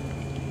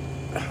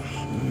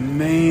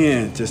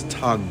 just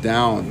talked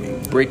down on me,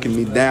 breaking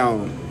me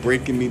down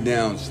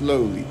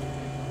slowly.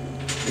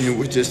 And it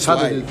was just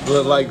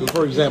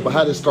for example,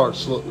 how did it start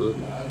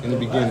in the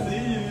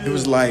beginning? It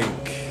was like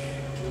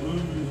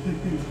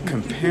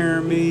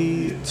comparing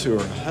me to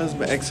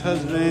her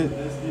ex-husband.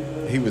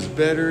 He was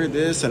better at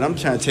this, and I'm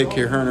trying to take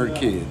care of her and her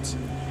kids.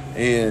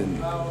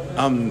 And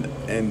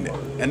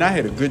I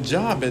had a good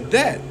job at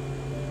that.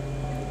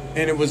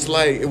 And it was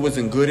like it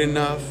wasn't good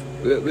enough.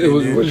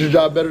 Was your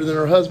job better than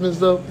her husband's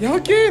though? Yeah,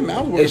 okay,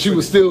 man. And she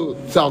was still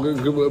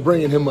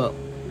bringing him up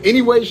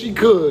any way she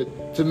could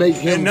to make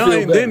him feel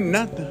better. And then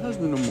not the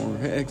husband no more,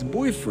 her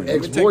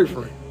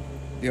ex-boyfriend.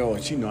 Yo,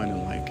 she know I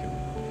didn't like him.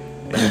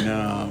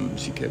 And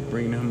she kept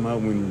bringing him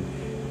up when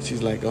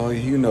she's like, "Oh,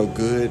 you know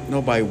good.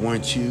 Nobody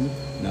wants you."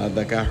 Now,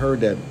 like I heard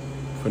that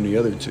from the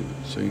other two,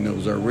 so you know it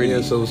was already.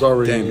 Yeah, so it was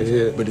already in your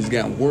head. But it's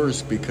gotten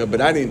worse but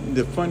I didn't.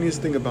 The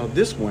funniest thing about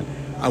this one,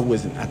 I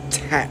wasn't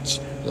attached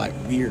like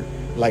me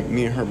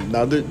and her.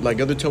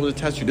 Other two was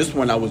attached to. This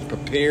one, I was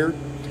prepared,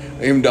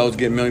 even though I was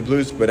getting Melly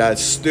Blues, but I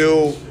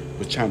still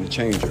was trying to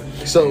change her.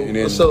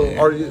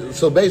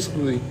 So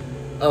basically,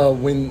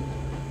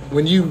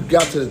 when you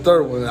got to the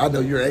third one, I know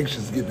you're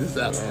anxious to get this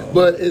out,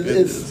 but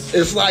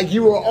it's like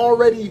you've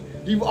already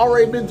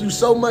been through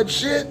so much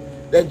shit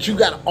that you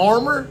got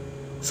armor.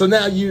 So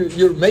now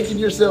you're making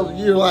yourself.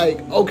 You're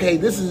like, okay,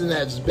 this isn't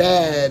as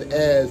bad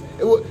as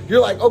you're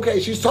like.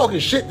 Okay, she's talking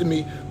shit to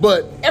me,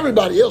 but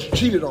everybody else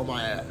cheated on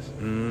my ass,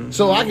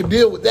 so I can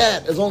deal with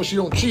that as long as she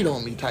don't cheat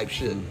on me, type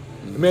shit,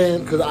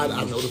 man. Because I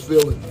know the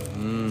feeling.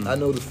 I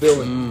know the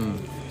feeling.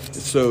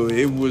 So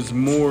it was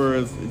more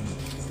of.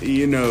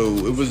 You know,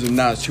 it wasn't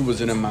not. She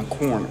wasn't in my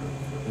corner.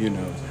 You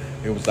know,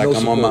 it was like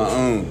I'm on my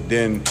own.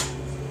 Then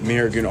me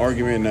and her get an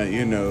argument.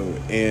 You know,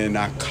 and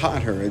I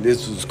caught her.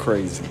 This was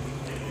crazy.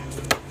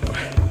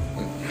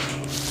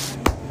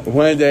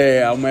 One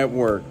day I'm at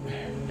work,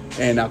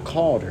 and I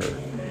called her,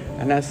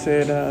 and I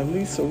said,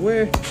 "Lisa,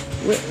 what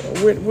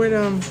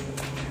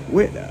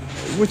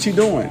you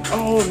doing?"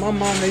 "Oh, my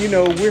mama. You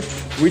know,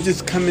 we're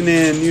just coming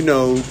in. You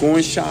know,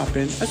 going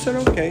shopping." I said,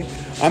 "Okay."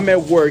 I'm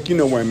at work, you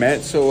know where I'm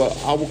at, so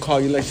I will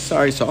call you like,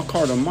 sorry, so I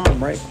called her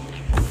mom, right?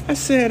 I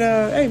said,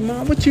 hey,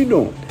 Mom, what you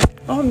doing?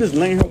 Oh, I'm just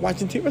laying here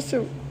watching TV. I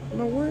said,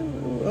 no,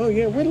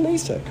 where's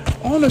Lisa?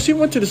 Oh, no, she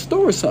went to the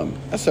store or something.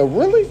 I said,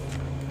 really?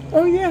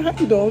 Oh, yeah, how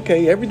you doing?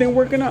 Okay, everything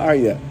working out? Oh,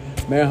 yeah.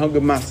 Man, I hung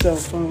up my cell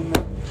phone.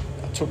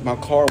 I took my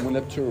car, went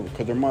up to her,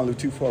 because her mom lived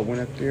too far.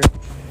 Went up there,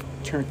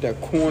 turned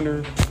that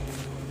corner,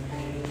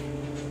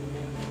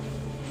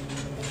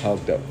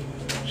 hugged up.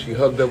 She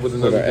hugged up with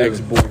another her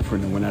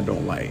ex-boyfriend, the one I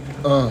don't like.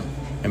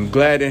 I'm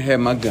glad I had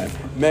my gun.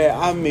 Man,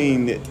 I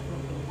mean,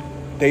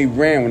 They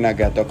ran when I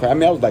got the car. I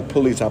mean, I was like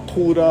police. I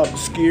pulled up,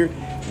 scared,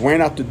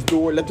 ran out the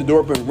door, left the door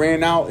open,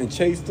 ran out and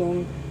chased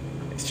them.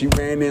 She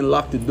ran in,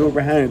 locked the door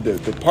behind the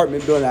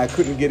apartment building. I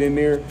couldn't get in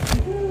there.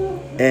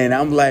 And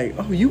I'm like,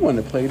 oh, you want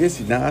to play this?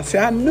 Now, I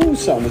said, I knew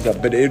something was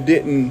up, but it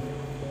didn't.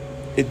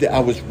 I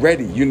was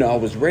ready. You know, I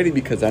was ready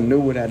because I knew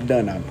what I'd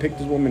done. I picked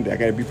this woman. I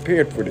got to be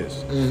prepared for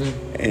this.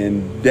 Mm-hmm.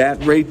 And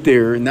that right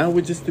there, and that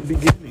was just the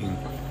beginning.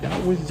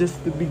 That was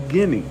just the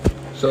beginning.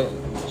 So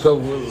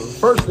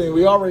first thing,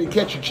 we already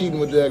catch you cheating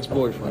with the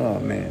ex-boyfriend. Oh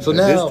man! So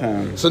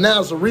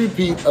now it's a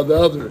repeat of the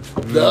other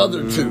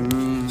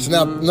two. So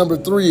now number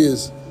 3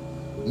 is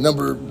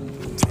number.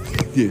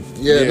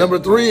 Yeah. Number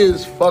 3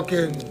 is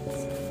fucking.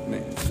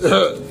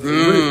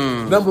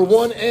 Number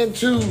 1 and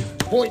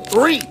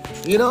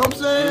 2.3. You know what I'm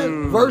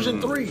saying?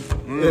 Version 3.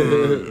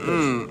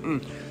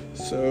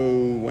 So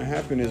what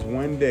happened is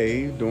one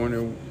day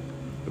during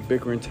the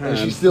bickering time, and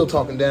she's still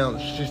talking down.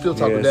 She's still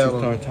talking down. She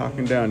started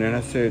talking down. And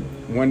I said,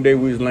 one day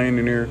we was laying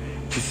in there.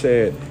 She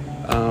said,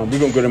 we're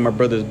gonna go to my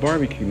brother's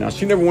barbecue. Now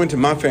she never went to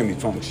my family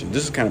function.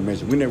 This is kind of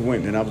measure. We never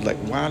went. And I was like,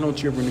 why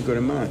don't you ever go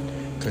to mine?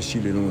 Because she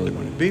didn't really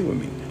want to be with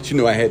me. She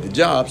knew I had the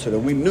job, so that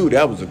we knew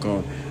that was a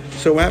going.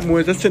 So what happened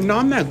was I said, no,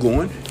 I'm not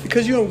going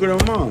because you don't go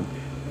to mom.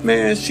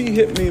 Man, she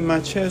hit me in my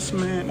chest,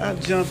 man. I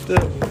jumped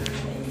up.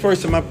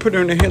 First time I put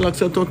her in the headlock, I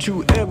said, don't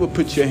you ever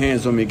put your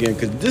hands on me again,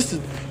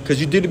 because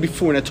you did it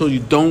before and I told you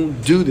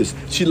don't do this.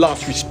 She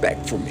lost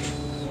respect for me.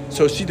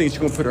 So she thinks she's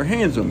going to put her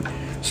hands on me.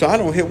 So I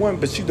don't hit one,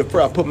 but she's the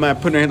first I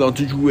put her hands on.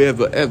 Did you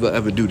ever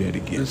do that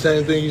again? The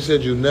same thing you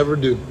said you'll never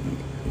do.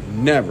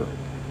 Never.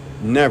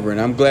 And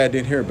I'm glad I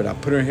didn't hear it, but I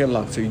put her in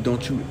headlock. So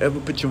don't you ever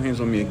put your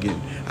hands on me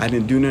again. I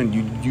didn't do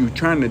nothing. You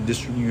trying to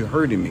you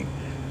hurting me.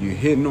 You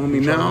hitting on me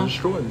now. Trying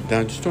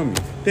to destroy me.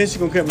 Then she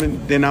gonna come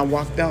in. Then I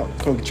walked out,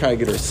 gonna try to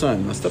get her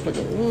son. My stuff like,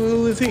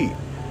 who is he?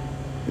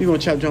 You gonna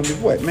try to jump me?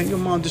 What, man? Your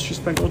mom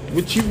disrespect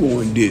what you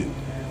gonna do,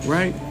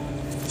 right?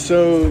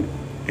 So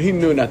he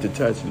knew not to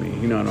touch me.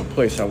 You know, in a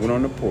place. I went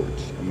on the porch.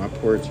 On my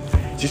porch,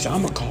 she said,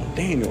 "I'm gonna call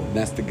Daniel."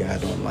 That's the guy I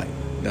don't like.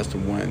 That's the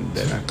one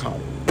that I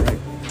called, right?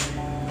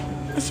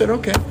 I said,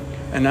 okay.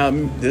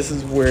 And this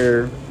is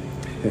where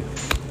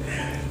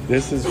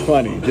this is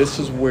funny. This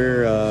is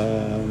where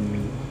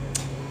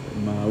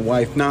my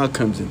wife now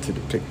comes into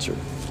the picture.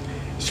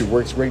 She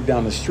works right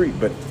down the street,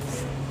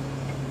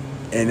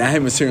 and I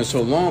haven't seen her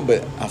so long,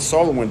 but I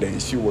saw her one day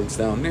and she works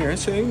down there. I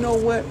said, you know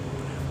what?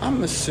 I'm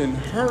going to send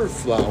her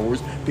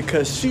flowers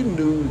because she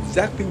knew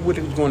exactly what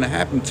was going to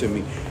happen to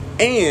me.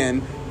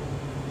 And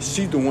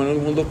she's the only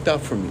one looked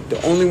out for me.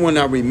 The only one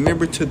I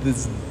remember to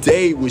this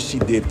day what she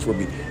did for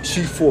me.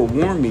 She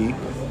forewarned me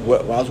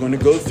what I was going to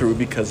go through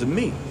because of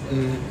me.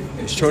 Mm-hmm.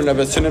 And sure enough,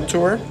 I sent them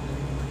to her.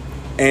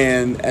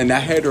 And I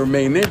had her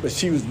remain there, but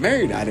she was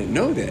married. I didn't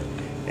know that.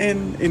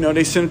 And, you know,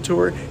 they sent it to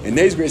her, and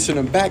they was going to send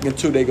them back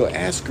until they go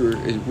ask her,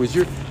 was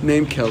your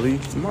name Kelly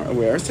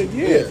Marware? I said,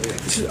 yeah.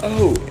 She said,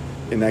 oh.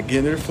 And I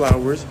gave her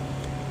flowers.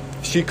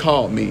 She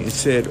called me and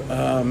said,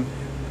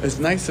 it's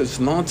nice. It's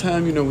a long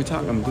time, you know, we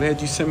talk. I'm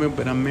glad you sent me,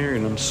 but I'm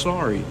married. I'm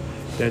sorry.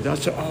 That I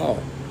said,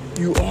 oh,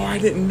 you are? I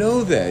didn't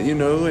know that, you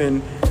know,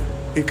 and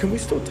can we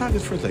still talk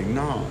this first? Like,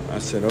 no. I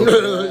said, okay.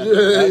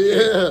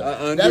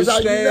 I understand That's how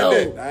you know.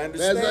 it. I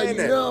understand That's how you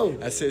that. know.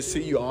 I said,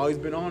 see, you always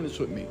been honest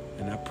with me,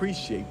 and I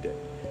appreciate that.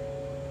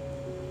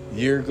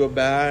 Year go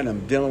by, and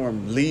I'm dealing with,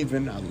 I'm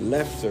leaving. I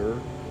left her.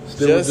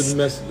 Still with the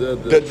mess.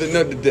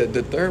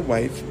 The third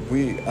wife,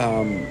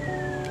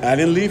 I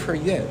didn't leave her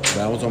yet, but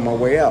I was on my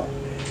way out.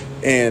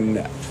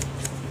 And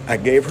I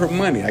gave her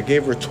money. I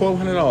gave her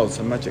 $1,200.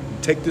 I'm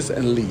like, take this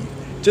and leave.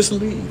 Just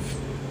leave.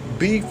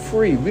 Be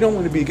free. We don't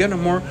want to be together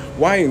no more.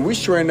 Why? We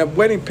shredding up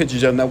wedding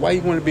pictures of now. Why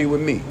you want to be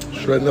with me?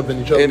 Shredding up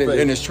in each other's face.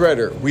 In a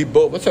shredder. We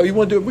both. What's up? You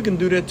want to do it? We can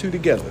do that too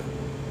together.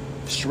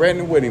 Shredding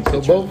the wedding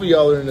picture. So both of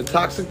y'all are in a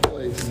toxic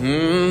place.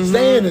 Mm-hmm.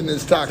 Staying in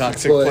this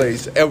toxic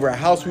place. Over a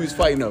house we was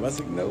fighting over. I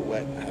said, you know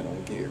what? I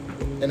don't care.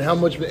 And how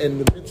much?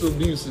 And the mental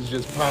abuse is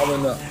just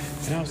piling up.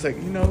 And I was like,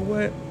 you know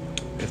what?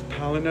 It's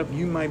piling up.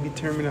 You might be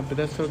tearing up, but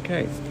that's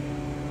okay.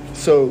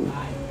 So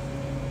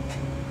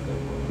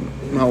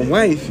my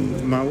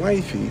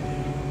wifey,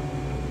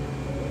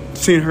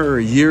 seen her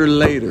a year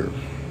later.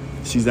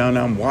 She's down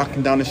there. I'm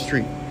walking down the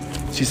street.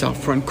 She's out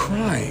front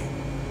crying.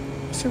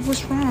 I said,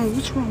 what's wrong?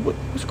 What's wrong?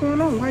 What's going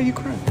on? Why are you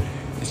crying?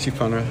 And she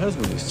found her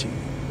husband was cheating,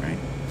 right?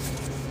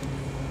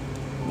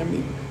 Let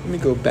me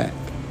go back.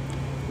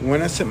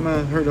 When I sent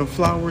her the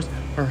flowers,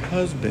 her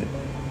husband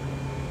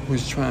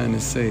was trying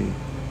to say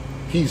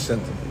he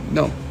sent them.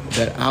 No,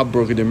 that I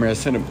broke the marriage.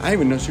 I sent him. I didn't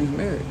even know she was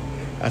married.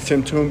 I sent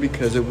him to him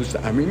because it was.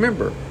 I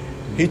remember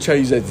he tried to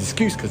use that as an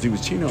excuse because he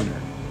was cheating on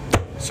her.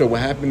 So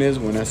what happened is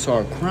when I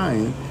saw her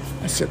crying,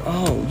 I said,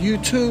 "Oh, you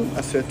too?"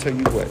 I said, "Tell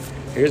you what,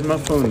 here's my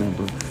phone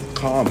number.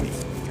 Call me,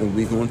 and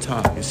we're gonna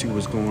talk and see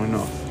what's going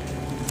on."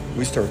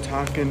 We start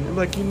talking. I'm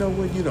like, you know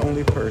what? You're the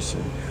only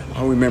person.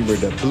 I remember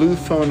the blue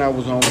phone I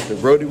was on with the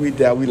rotary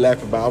that we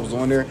laughed about. I was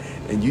on there,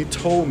 and you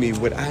told me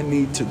what I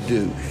need to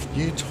do.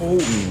 You told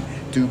me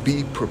to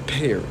be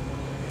prepared.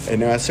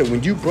 And then I said,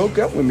 when you broke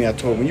up with me, I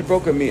told you, when you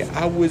broke up with me,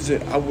 I was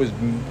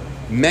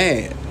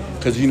mad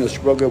because she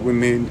broke up with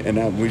me,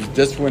 and we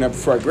just went up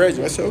before I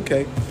graduated. I said,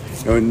 okay,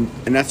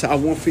 and I said, I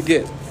won't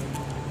forget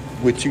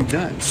what you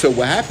done. So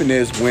what happened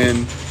is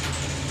when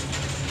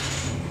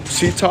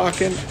she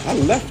talking, I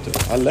left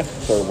her. I left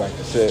the third wife.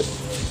 I said,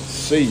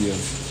 see you.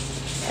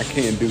 I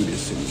can't do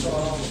this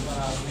anymore.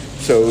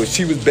 So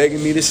she was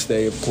begging me to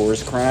stay, of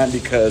course, crying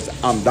because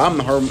I'm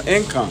her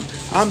income.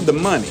 I'm the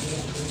money.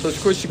 So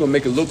of course she's gonna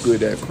make it look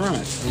good at crying.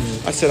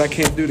 Mm-hmm. I said, I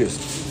can't do this.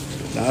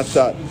 Now I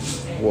thought,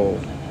 well,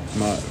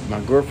 my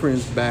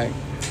girlfriend's back.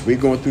 We're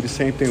going through the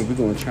same thing. We're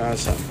gonna try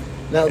something.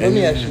 Now let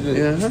me ask you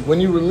this: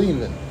 when you were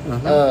leaving,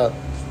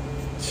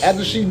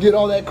 after she did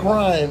all that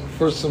crying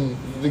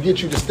to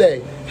get you to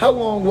stay, how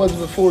long was it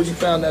before you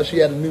found out she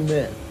had a new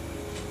man?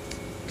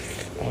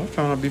 I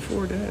found out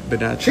before that,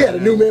 but she had a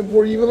new man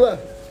before you even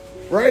left,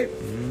 right?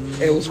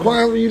 Mm-hmm. And was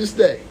crying for you to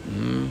stay.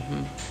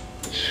 Mm-hmm.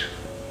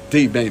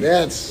 Deep, baby.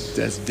 That's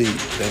deep.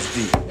 That's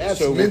deep. That's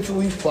so,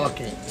 mentally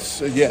fucking.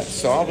 So yeah.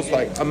 So I was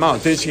like, I'm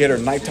out. Then she had her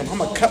nighttime. I'm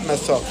gonna cut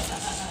myself.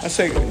 I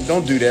say,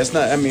 don't do that. It's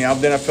not. I mean,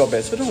 then I felt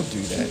bad. So don't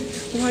do that.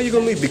 Well, why are you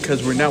gonna leave?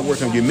 Because we're not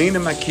working. You're mean to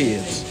my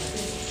kids,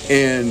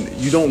 and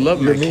you don't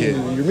love my kids.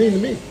 You're mean to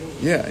me.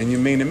 Yeah, and you're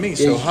mean to me.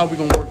 So how are we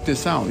gonna work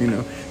this out?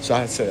 So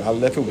I said, I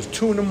left. It was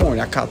 2 a.m.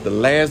 I caught the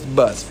last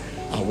bus.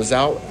 I was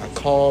out. I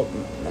called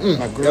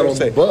my girl and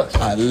said,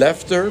 I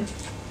left her.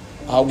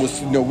 I was,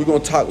 we're gonna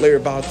talk later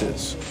about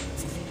this.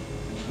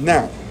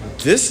 Now,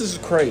 this is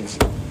crazy.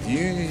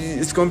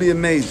 It's gonna be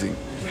amazing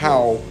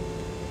how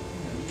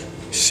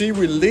she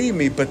relieved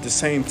me, but at the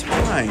same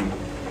time,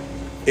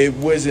 it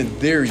wasn't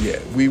there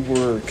yet. We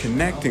were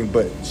connecting,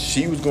 but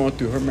she was going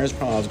through her marriage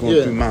problem. I was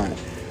going through mine.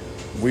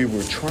 We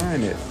were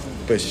trying it,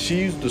 but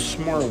she's the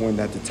smart one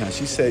at the time.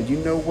 She said, you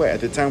know what? At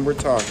the time we're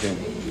talking,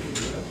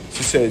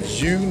 she said,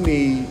 you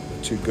need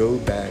to go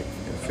back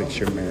and fix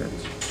your marriage.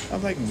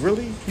 I'm like,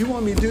 really? You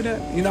want me to do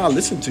that? I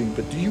listen to you,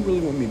 but do you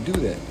really want me to do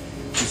that?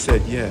 She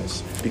said,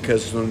 yes,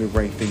 because it's only the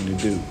right thing to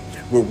do.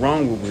 We're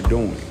wrong what we're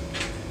doing.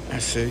 I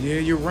said, yeah,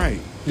 you're right.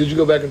 Did you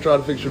go back and try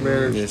to fix your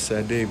marriage? Yes,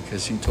 I did,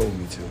 because she told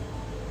me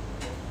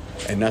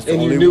to. And that's the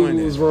only one. And you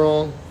knew it was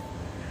wrong?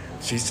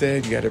 She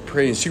said, you got to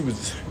pray. And she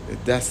was,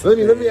 that's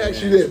Let me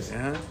ask you this.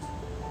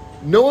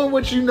 Knowing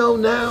what you know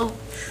now,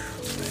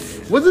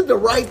 was it the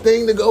right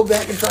thing to go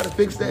back and try to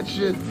fix that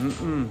shit?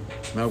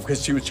 No,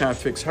 because she was trying to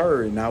fix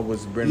her, and I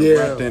was bringing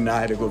her up, and I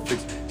had to go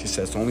fix. She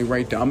said, it's only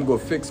right thing. I'm going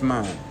to go fix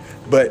mine.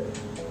 But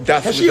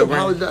that's has she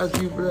apologized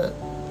to you for that?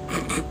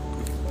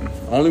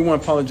 Only one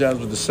apologized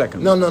was the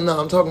second. No.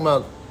 I'm talking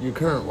about your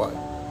current wife.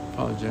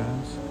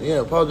 Apologize? Yeah,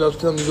 apologize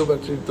for telling me to go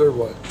back to your third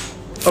wife.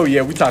 Oh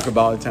yeah, we talk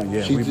about all the time.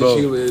 Yeah, we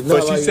both.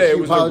 But she said it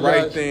was the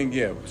right thing.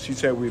 Yeah, she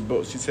said we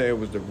both. She said it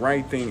was the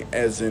right thing,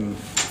 as in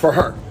for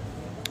her.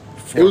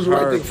 It was the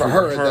right thing for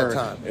her at that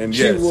time. And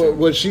it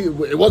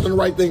wasn't the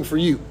right thing for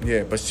you.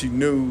 Yeah, but she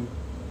knew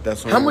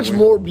that's. How much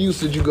more abuse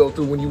did you go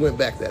through when you went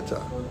back that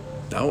time?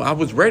 No, I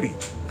was ready.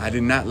 I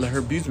did not let her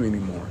abuse me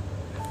anymore.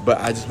 But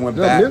I just went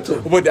back.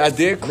 Mental. But I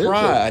did cry.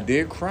 Mental. I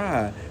did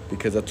cry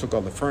because I took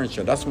all the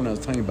furniture. That's what I was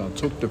telling you about. I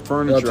took the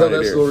furniture out of there. Tell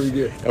that story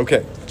again.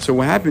 Okay, so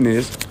what happened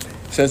is,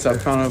 since I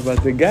found out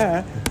about the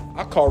guy,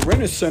 I called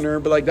Renter Center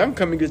and be like, I'm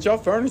coming to get y'all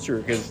furniture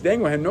because they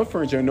ain't going to have no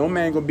furniture. No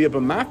man going to be up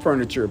in my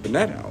furniture up in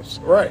that house.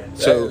 Right.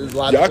 So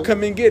y'all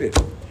come and get it.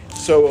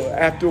 So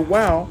after a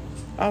while,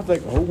 I was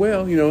like, oh,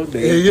 well,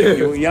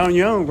 you're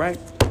young, right?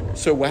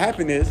 So what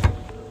happened is,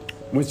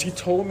 when she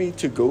told me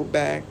to go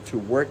back to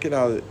work it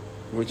out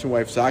with your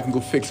wife so I can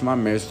go fix my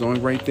marriage, it's the only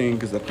right thing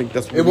because I think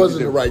that's what it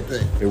wasn't the right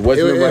thing. It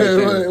wasn't the right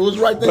thing. It was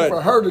the right thing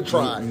for her to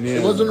try. Yeah.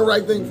 It wasn't the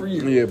right thing for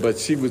you. Yeah, but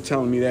she was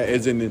telling me that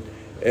as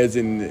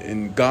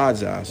in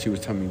God's eyes, she was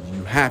telling me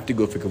you have to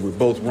go fix it. We're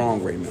both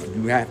wrong right now.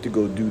 You have to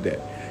go do that.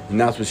 And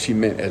that's what she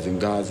meant as in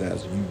God's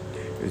eyes.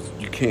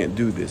 You can't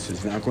do this.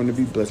 It's not going to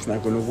be blessed. It's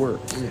not going to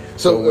work.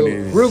 So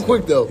real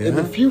quick though, in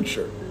the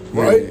future,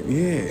 right?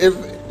 Yeah.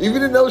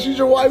 Even though she's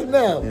your wife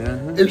now,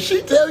 if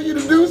she tell you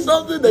to do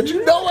something that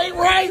you know ain't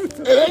right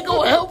and ain't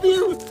gonna help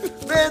you,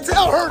 man,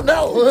 tell her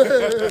no.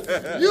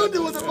 You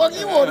do what the fuck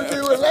you want to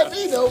do and let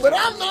me know, but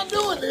I'm not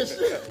doing this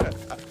shit.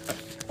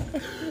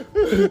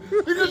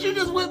 Because you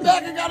just went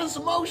back and got us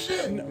some more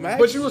shit.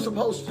 But you were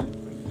supposed to.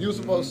 You were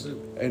supposed to.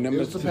 And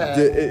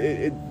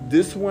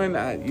this one,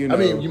 I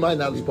mean, you might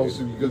not be supposed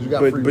to because you got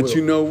free will. But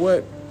you know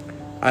what?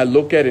 I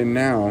look at it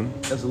now.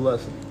 That's a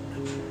lesson.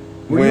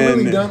 Were you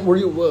really done? Were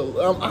you?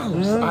 Well,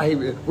 I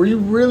hate it. Were you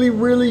really,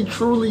 really,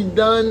 truly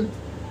done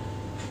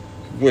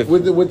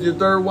with your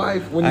third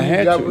wife? When I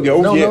had to.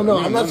 No.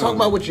 I'm not talking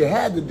about what you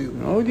had to do.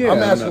 Oh yeah.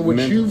 I'm asking what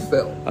you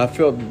felt. I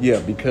felt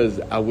because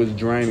I was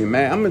draining.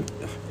 Man,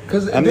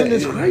 Because then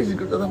it's crazy.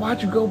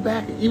 Why'd you go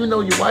back? Even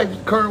though your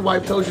current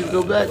wife told you to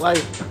go back,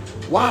 like,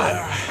 why?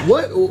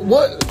 What?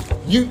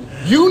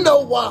 You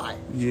know why?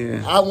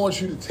 Yeah. I want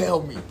you to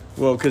tell me.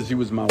 Well, because she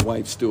was my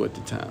wife still at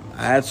the time.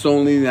 That's the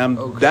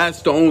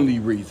only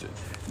reason.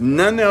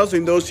 Nothing else.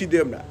 And though she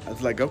did, I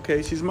was like,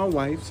 okay, she's my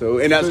wife. So,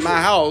 and that's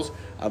my house.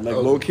 I'm like,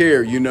 look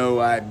here, you know,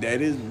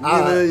 that is,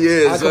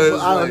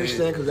 I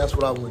understand because that's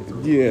what I went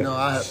through. Yeah. You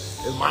know,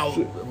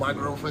 if my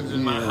girlfriend's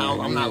in my house,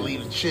 I'm not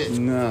leaving shit.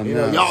 No, you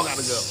know, y'all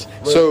gotta go.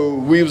 But, so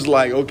we was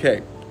like,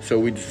 okay. So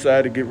we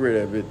decided to get rid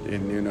of it,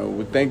 and you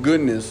know, thank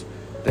goodness,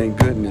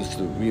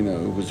 you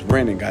know, it was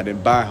renting. I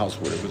didn't buy a house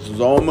with it, which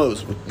was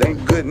almost, but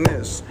thank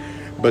goodness.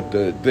 But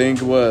the thing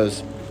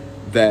was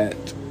that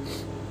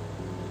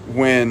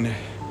when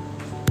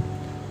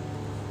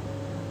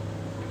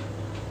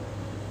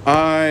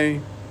I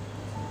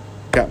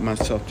got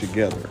myself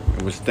together,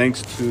 it was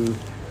thanks to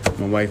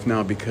my wife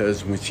now,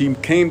 because when she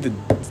came to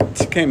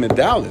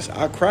Dallas,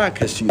 I cried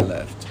because she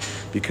left,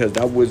 because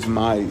that was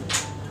my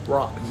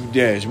rock.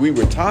 Yeah, we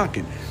were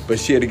talking, but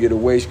she had to get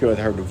away. She got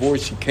her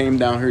divorce. She came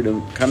down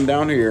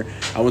here.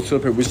 I was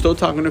up here. We're still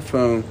talking on the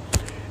phone,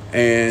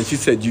 and she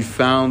said, "You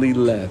finally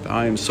left.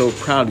 I am so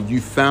proud of you.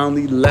 You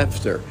finally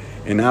left her."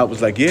 And I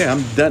was like, "Yeah,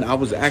 I'm done." I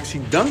was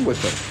actually done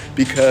with her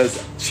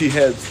because she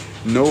has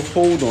no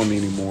hold on me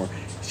anymore.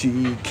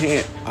 She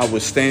can't. I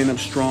was standing up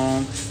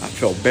strong. I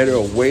felt better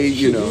away.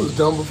 You know, you was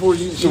done before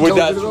you. So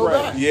that's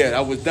right. Yeah,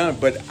 I was done,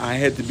 but I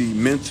had to be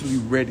mentally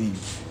ready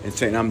and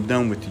saying, "I'm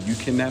done with you. You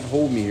cannot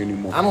hold me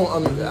anymore."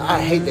 I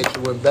hate that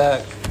you went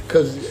back,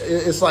 because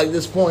it's like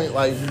this point,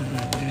 like,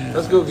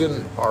 let's go get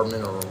an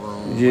apartment or a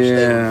room.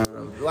 Yeah.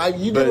 Like,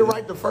 you did it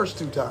right the first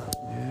 2 times.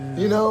 Yeah.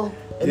 You know,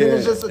 and then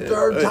it's just the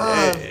third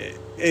time.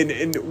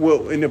 And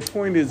the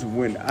point is,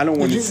 when I don't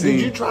want to see.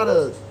 Did you try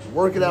to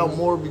work it out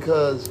more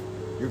because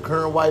your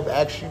current wife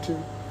asked you to?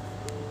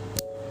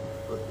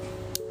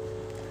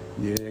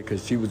 Yeah,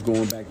 because she was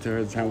going back to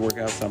her trying to work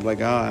out something.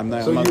 Like, I'm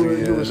not. So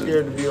you were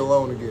scared to be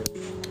alone again.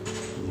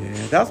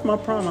 Yeah, that's my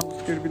problem. I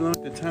was scared to be alone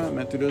at the time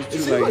after those 2.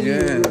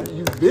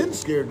 You've been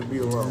scared to be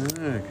alone.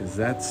 Yeah, because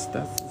that's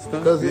the stuff.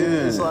 Because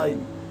it's like,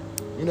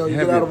 you know, you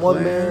get out of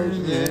one marriage,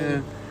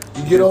 and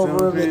you get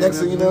over it, and next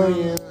thing you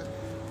know,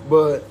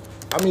 but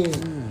I mean,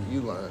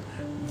 you learn.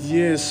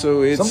 Yeah,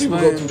 so it's some people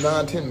go through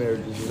 9-10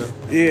 marriages, you know.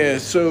 Yeah,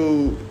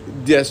 so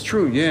that's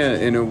true. Yeah,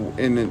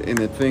 and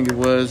the thing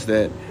was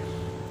that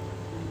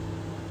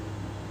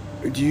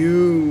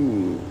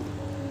you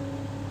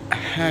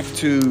have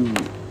to,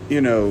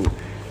 you know,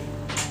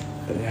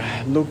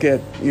 look at,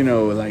 you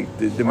know, like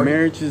the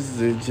marriages.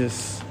 They're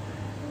just,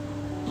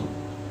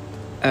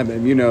 I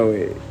mean, you know,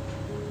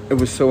 it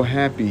was so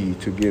happy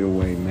to get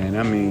away, man.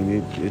 I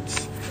mean,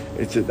 it's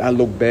just, I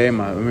look bad.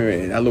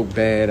 I look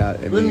bad.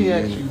 Let me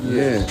ask you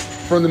this. Yeah.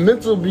 From the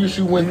mental abuse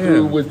you went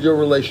through with your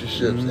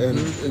relationships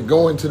and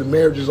going to the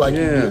marriages like you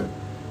did,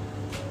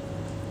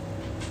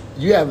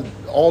 you have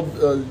all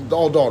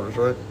daughters,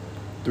 right?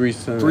 3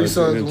 sons. 3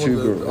 sons and 2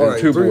 girls. All right,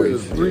 2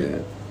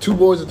 boys. 2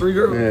 boys and 3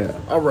 girls? Yeah.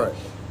 All right.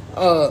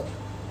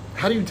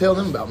 How do you tell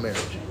them about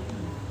marriage?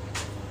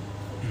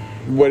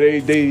 Well,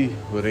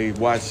 they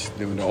watched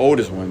the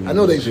oldest one. I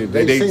know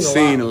they've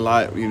seen a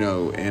lot, you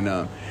know,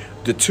 and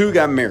the 2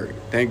 got married.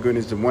 Thank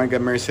goodness. The one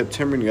got married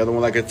September, and the other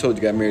one, like I told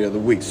you, got married the other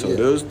week. So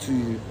those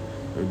 2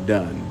 are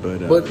done.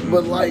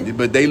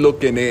 But they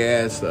look and they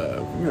ask, you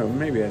know,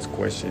 maybe ask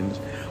questions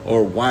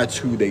or watch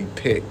who they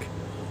pick,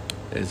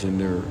 as in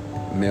their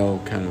male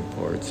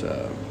counterparts,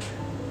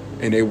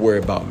 and they worry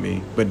about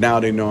me. But now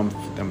they know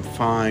I'm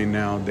fine.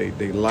 Now they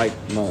like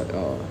my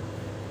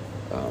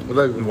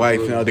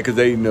wife now, because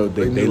they know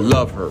they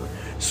love her,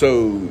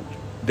 so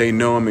they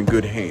know I'm in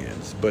good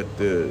hands. But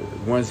the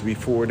ones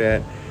before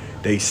that,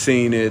 they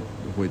seen it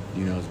with,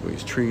 you know, the way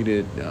it's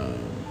treated.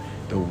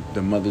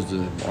 The mothers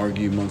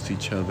argue amongst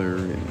each other,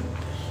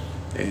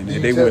 and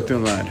they went through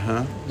a lot,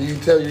 huh? Do you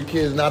tell your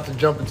kids not to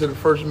jump into the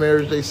first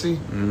marriage they see,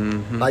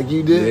 like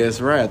you did? Yeah, that's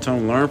right. I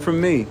told them, learn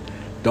from me.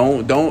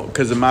 Don't,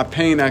 because of my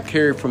pain I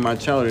carried from my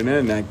childhood,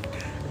 and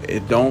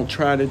don't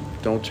try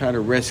to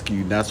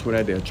rescue. That's what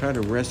I did. I tried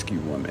to rescue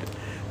women,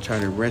 try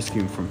to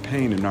rescue them from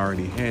pain, and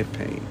already had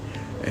pain,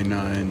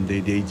 and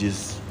they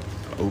just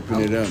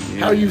open it up.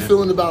 Yeah. How you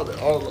feeling about?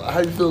 How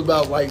you feel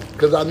about, like?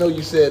 Because I know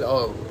you said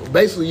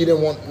basically you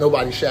didn't want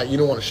nobody you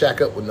didn't want to shack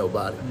up with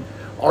nobody.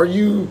 Are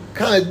you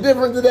kind of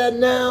different to that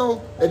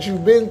now that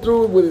you've been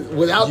through it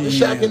without the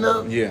shacking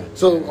up? Yeah.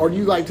 So are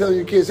you like telling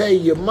your kids, hey,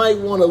 you might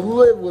want to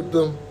live with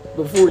them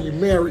before you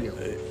marry them?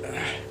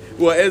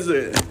 Well,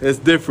 it's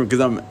different,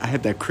 because I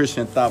had that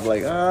Christian thought,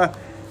 like,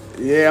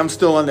 I'm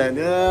still on that.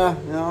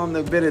 I'm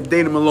better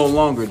date them a little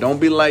longer. Don't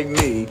be like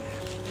me,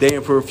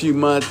 dating for a few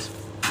months.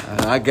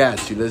 I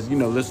got you.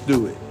 Let's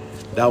do it.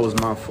 That was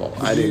my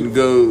fault. I didn't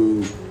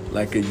go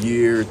like a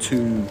year or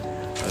 2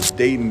 of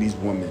dating these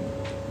women.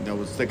 That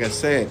was, like I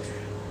said,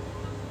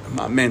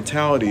 my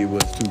mentality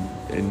was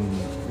I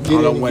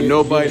don't want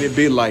nobody to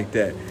be like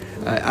that.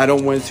 I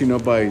don't want to see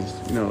nobody,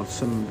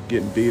 some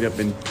getting beat up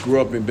and grew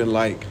up and been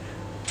like,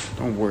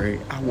 don't worry,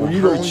 I won't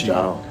hurt you.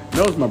 No,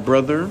 it was my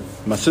brother.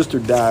 My sister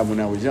died when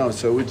I was young,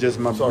 so it was just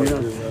my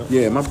brother.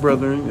 Yeah, my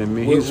brother and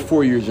me. He was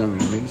 4 years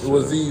younger than me. So.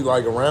 Was he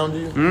like around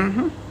you?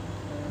 Mm-hmm.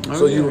 Oh,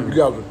 so you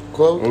guys were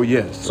close? Oh,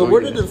 yes. So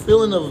where did the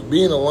feeling of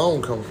being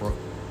alone come from?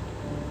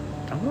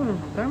 I don't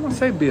don't want to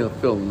say be a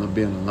feeling of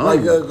being alone.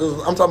 Like,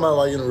 'cause I'm talking about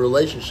like in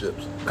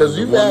relationships. Because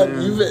you've had,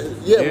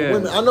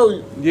 women. I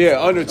know.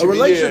 Yeah, under a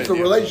relationship's a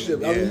yeah,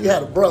 relationship. I mean, you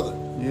had a brother.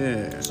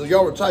 Yeah. So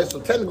y'all were tight. So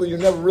technically, you're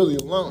never really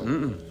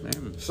alone.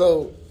 Man.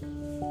 So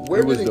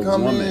where was did it the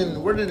come woman. in?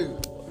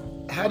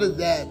 How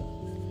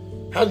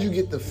did you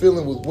get the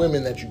feeling with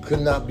women that you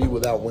could not be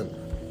without women?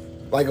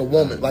 Like a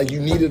woman, like you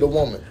needed a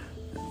woman.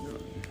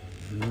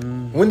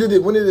 When did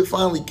it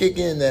finally kick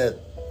in that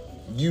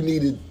you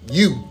needed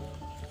you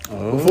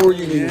before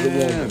you needed a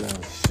woman?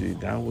 See,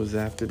 that was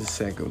after the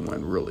second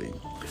one, really.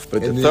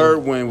 But And the then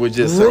third one was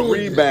just a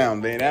ruined it.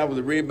 rebound. Man, that was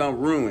a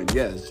rebound ruin.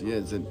 Yes,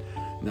 and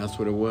that's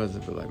what it was. I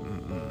feel like,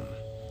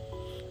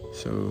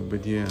 So,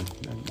 but yeah,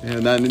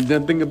 and the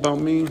thing about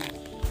me,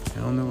 I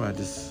don't know. I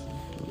just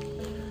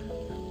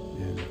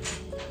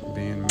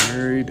being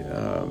married.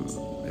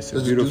 It's a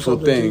Does it do beautiful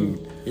something to thing.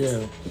 you? Yeah.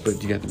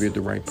 But you got to be with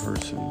the right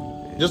person.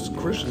 Just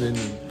Christian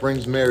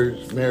brings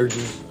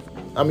marriages.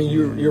 I mean,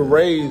 you're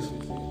raised.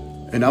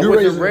 And I You're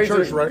wasn't raised in a raised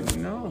church, right?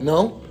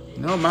 No,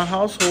 my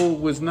household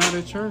was not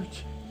a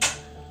church. How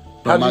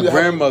But my did you-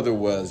 grandmother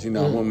was, I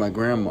want my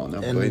grandma.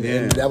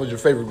 And that was your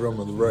favorite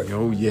grandmother, right?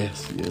 Oh,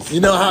 yes.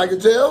 You know how I can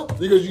tell?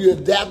 Because you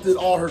adapted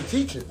all her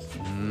teachings.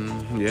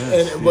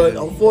 Yes. But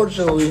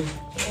unfortunately,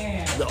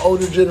 the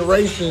older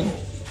generation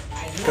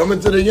coming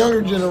to the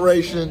younger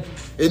generation,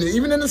 and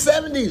even in the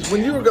 70s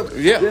when you were going,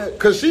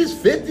 because she's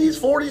 50s,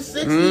 40s,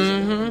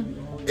 60s,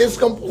 it's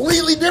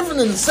completely different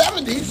in the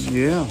 70s.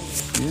 Yeah.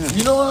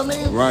 You know what I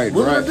mean? Right,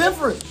 Women right. are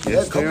different.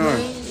 Yes, they are.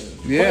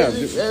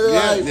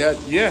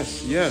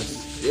 Yes.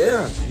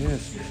 Yeah.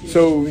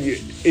 So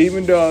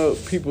even though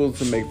people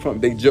to make fun,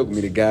 they joke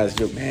me. The guys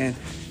joke, man,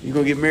 you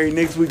gonna get married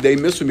next week? They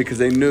miss with me because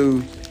they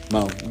knew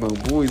my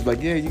boys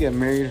like, yeah, you got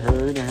married,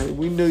 her.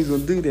 We knew he was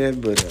gonna do that,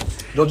 but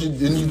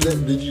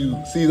did you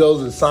see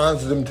those as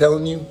signs of them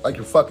telling you like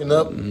you're fucking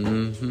up?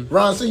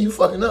 Ron, see you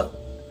fucking up.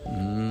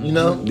 You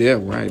know? Yeah,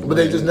 right. But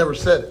they just never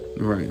said it.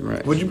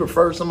 Right. Would you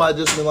prefer somebody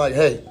just been like,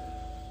 hey?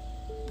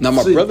 Now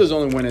my brother's the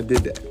only one that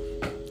did that.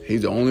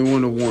 He's the only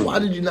one that warned. Why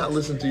did you not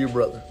listen to your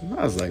brother?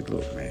 I was like,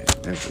 look, man,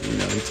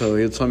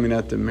 he told me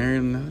not to marry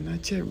him. No,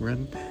 not yet,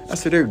 brother. I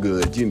said, they're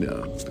good,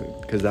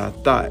 because I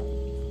thought.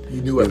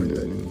 You knew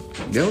everything.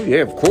 Oh, yeah,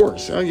 of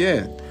course. Oh,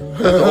 yeah. As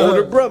the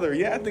older brother.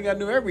 Yeah, I think I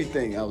knew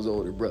everything. I was the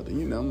older brother.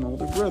 I'm the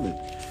older brother.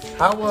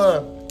 How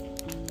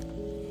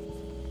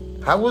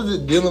was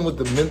it dealing with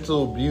the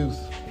mental abuse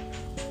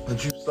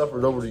that you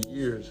suffered over the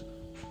years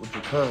with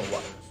your current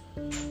wife?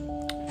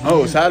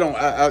 Oh, so I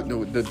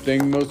know the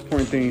most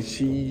important thing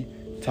she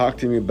talked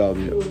to me about,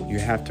 you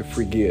have to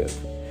forgive.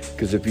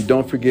 Because if you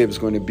don't forgive, it's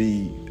going to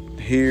be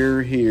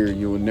here,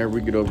 you'll never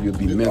get over, you'll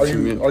be mentally.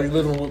 Are you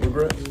living with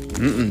regrets?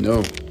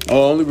 No.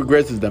 Only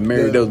regrets is that I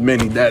married those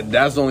many.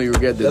 That's the only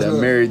regret that I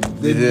married.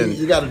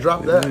 You got to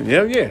drop that.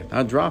 Yeah,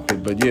 I dropped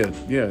it, but I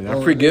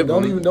forgive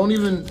them. Don't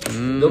even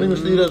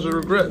see it as a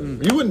regret.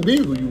 You wouldn't be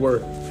who you were.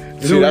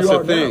 See, that's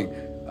the thing.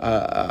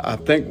 I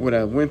think what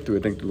I went through,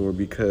 I thank the Lord,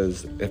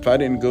 because if I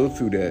didn't go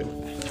through that,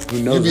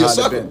 who knows how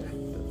how it'd been.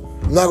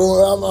 I'm not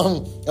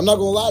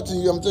gonna lie to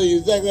you. I'm telling you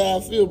exactly how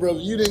I feel, brother.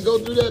 If you didn't go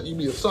through that, you'd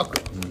be a sucker.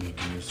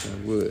 Yes, I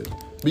would.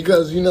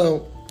 Because I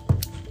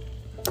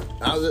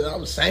was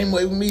the same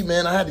way with me,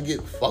 man. I had to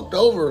get fucked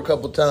over a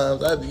couple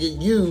times. I had to get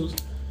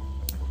used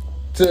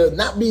to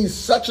not be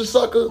such a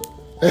sucker.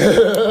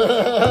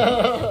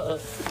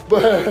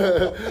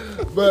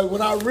 but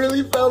when I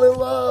really fell in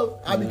love,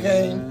 I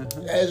became,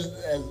 as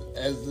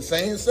the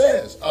saying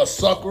says, a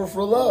sucker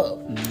for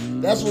love.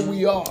 That's what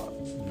we are.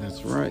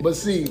 That's right. But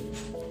see,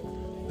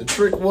 the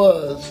trick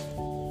was,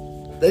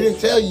 they didn't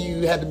tell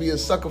you had to be a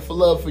sucker for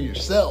love for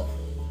yourself.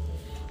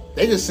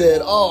 They just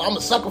said, oh, I'm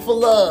a sucker for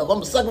love.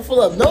 I'm a sucker for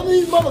love. None of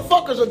these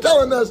motherfuckers are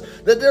telling us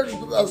that they're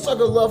a sucker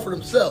for love for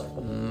themselves.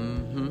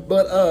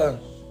 But,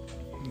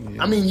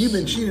 I mean, you've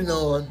been cheated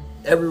on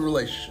every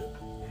relationship.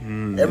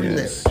 Every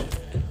marriage.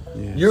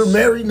 Yes. You're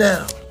married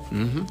now.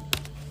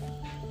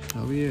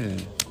 Oh, yeah.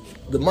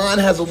 The mind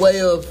has a way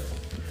of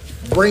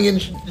bringing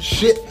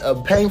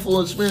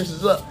painful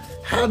experiences up.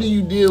 How do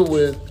you deal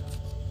with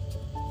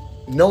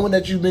knowing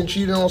that you've been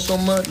cheated on so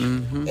much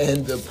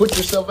and to put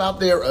yourself out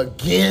there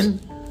again,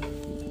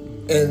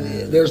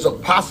 and there's a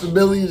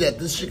possibility that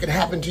this shit could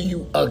happen to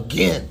you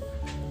again?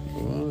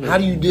 Well, how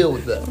do you deal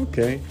with that?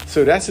 Okay,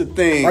 so that's the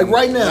thing. Like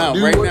right now,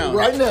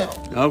 right now.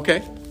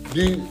 Okay.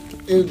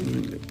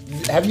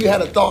 Have you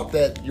had a thought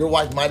that your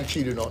wife might have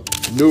cheated on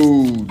you?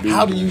 No. Dude.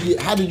 How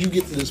did you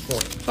get to this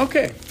point?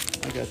 Okay,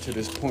 I got to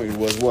this point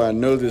was I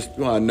know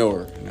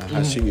her,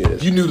 how she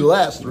is. You knew the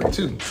last three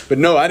too. But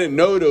no, I didn't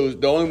know those.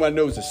 The only one I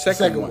know was the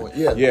second one.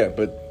 Yeah,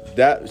 but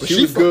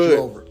she was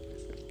good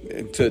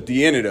to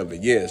the end of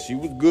it. Yeah, she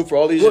was good for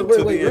all these. Real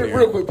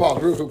quick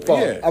pause.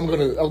 Yeah. I'm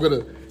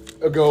gonna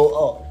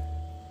go.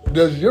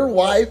 Does your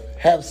wife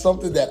have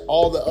something that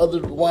all the other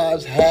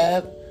wives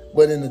have,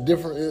 but in a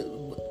different?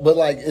 But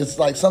like it's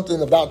like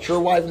something about your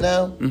wife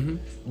now.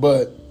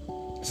 But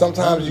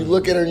sometimes you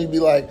look at her and you be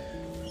like,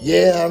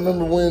 yeah, I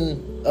remember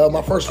when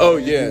my first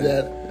wife did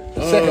that.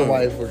 The second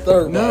wife or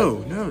third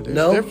wife? No,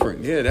 they're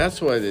different. Yeah,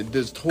 that's why it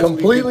just totally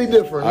completely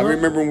different. I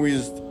remember when we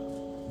was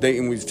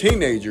dating, we was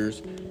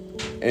teenagers,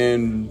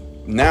 and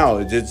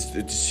now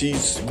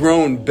she's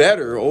grown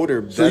better,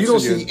 older. So you don't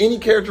see any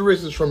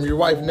characteristics from your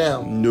wife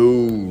now?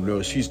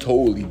 No, she's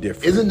totally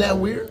different. Isn't that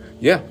weird?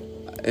 Yeah.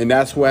 And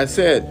that's why I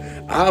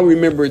said, I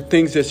remember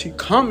things that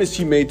comments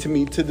she made to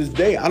me to this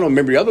day. I don't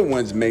remember the other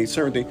ones made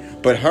certain things,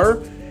 but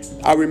her,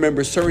 I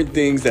remember certain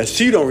things that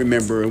she don't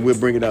remember, and we'll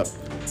bring it up.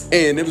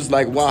 And it was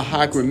like, wow,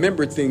 how I can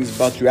remember things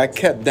about you. I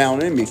kept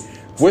down in me.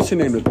 What's your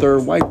name? The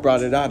third wife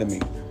brought it out of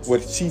me.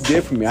 What she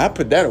did for me, I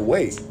put that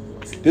away.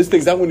 There's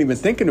things I wasn't even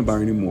thinking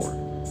about anymore.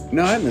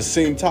 Now, I haven't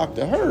seen talk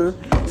to her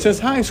since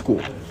high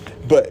school.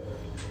 But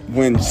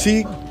when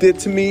she did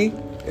to me,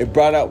 it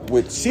brought out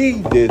what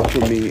she did for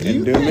me. Do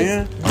you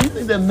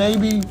think that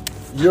maybe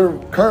your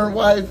current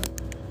wife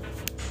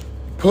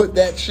put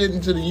that shit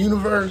into the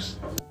universe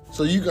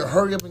so you can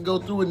hurry up and go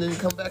through it and then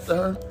come back to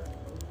her?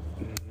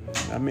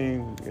 I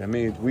mean,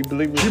 we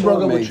believe she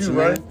broke up with you,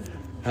 right?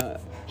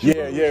 We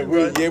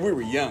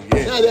were young.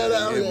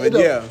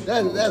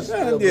 That's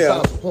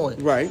besides the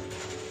point, right?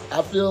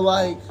 I feel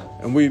like,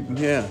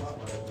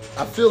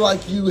 I feel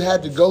like you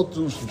had to go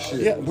through some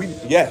shit.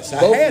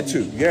 I had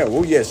to. Yeah,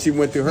 well, yes, she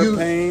went through her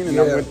pain and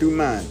I went through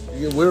mine.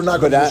 Yeah, we're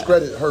not going to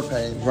discredit her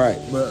pain. Right.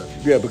 But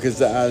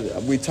because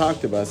we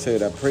talked about, I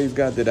said, I praise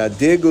God that I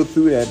did go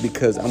through that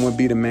because I'm going to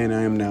be the man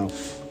I am now.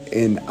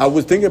 And I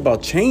was thinking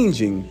about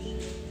changing,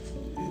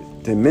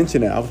 to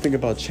mention that, I was thinking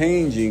about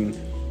changing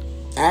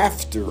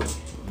after the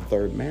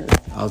third marriage.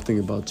 I was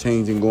thinking about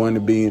changing, going to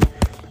being,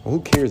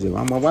 who cares?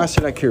 Why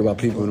should I care about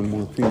people and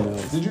more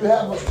females? Did you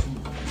have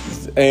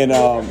you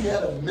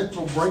had a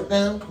mental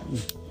breakdown?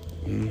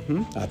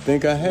 Mm-hmm. I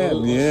think I have.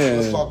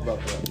 Let's talk about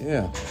that.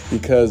 Yeah,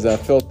 because I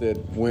felt that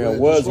where I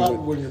was.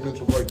 When your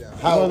mental breakdown.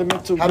 How did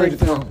it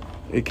come?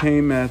 It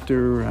came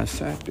after I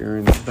sat there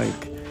and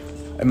like,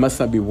 it must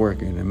not be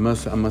working. I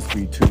must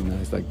be too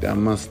nice. Like that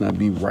must not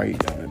be right.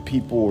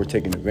 People were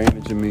taking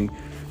advantage of me.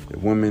 The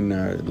women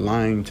are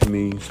lying to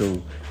me.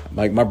 So,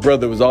 like my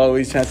brother was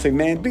always trying to say,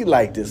 "Man, be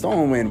like this.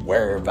 Don't even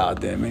worry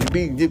about that, man.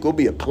 Go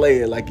be a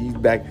player like he's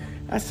back."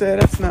 I said,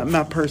 "That's not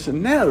my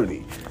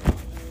personality."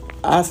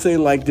 I say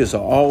like this. I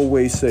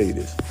always say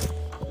this: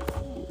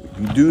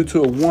 you do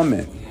to a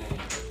woman,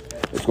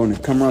 it's going to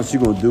come around. She's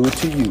going to do it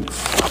to you,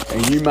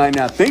 and you might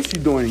not think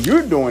she's doing it.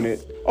 You're doing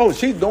it. Oh,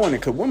 she's doing it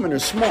because women are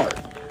smart.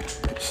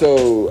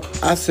 So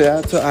I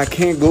said, I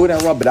can't go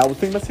that route. But I was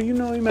thinking, I said, you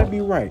might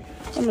be right.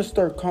 I'm gonna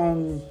start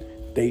calling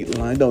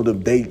Dateline. No, the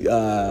date.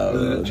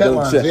 Chat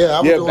lines.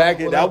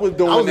 I was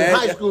doing that. In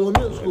high school and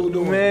middle school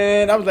doing.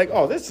 Man, I was like,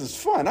 oh, this is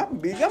fun. I'm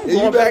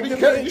going back to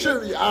careful. You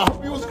should be. I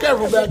hope you was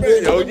careful back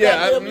then. Oh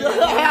yeah.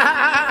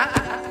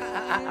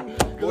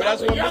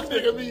 That's what young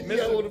nigga be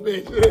dealing with a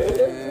bitch.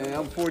 Man,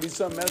 I'm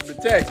 40-something. That's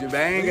protection, man.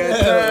 I ain't got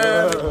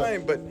time to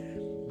claim. But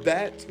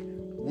that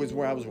was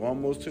where I was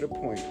almost to the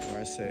point where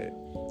I said,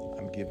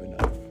 I'm giving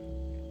up.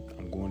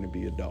 I'm going to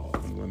be a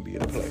dog. I'm going to be a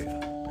player.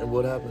 And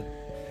what happened?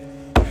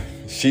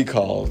 She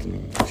called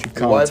me. She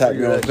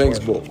contacted me on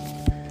Facebook.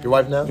 Your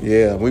wife now?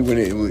 Yeah,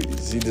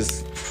 she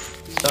just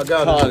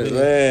called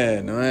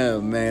it.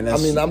 Man.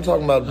 I'm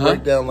talking about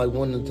breakdown. Like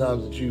one of the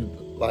times that you,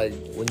 like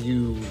when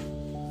you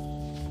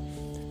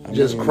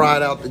just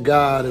cried out to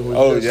God and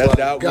was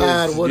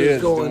God, what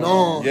is going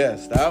on?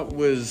 Yes, that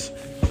was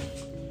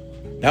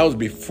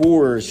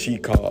before she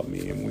called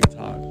me and we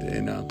talked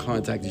and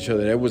contacted each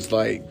other. It was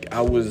like I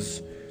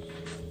was.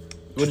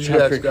 What did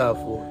you ask God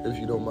for, if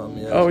you don't mind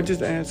me asking? Oh,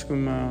 just ask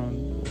him,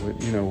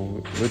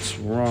 what's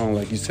wrong?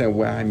 Like you said,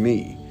 why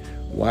me?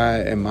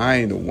 Why am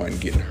I the one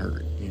getting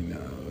hurt?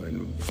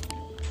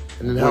 And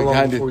then how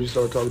long before you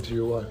started talking to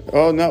your wife?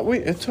 Oh no,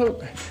 it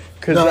took.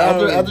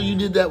 After you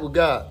did that with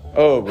God.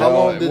 Oh, how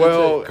long did it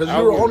take? Because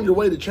you were on your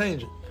way to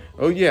change it.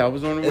 Oh yeah, I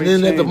was on the way. And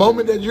then at the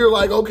moment that you're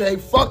like, okay,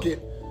 fuck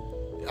it.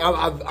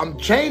 I'm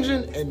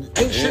changing and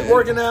ain't shit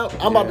working out.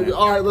 I'm about to go,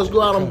 all right, let's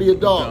go out and be a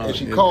dog. And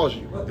she calls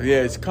you.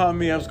 Yeah, she called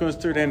me. I was going to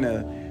start in did you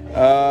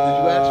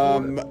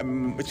ask for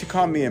it? But she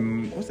called me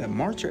in, what was that,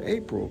 March or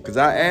April? Because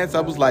I asked,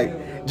 I was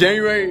like,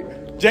 January. I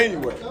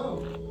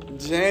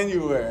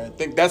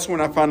think that's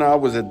when I found out I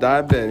was a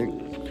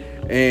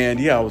diabetic. And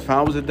yeah, I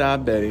found I was a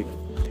diabetic.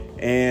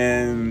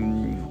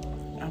 And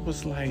I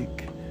was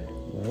like,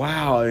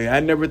 wow, I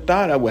never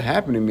thought that would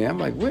happen to me. I'm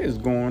like, what is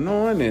going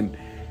on? And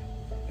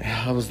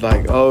I was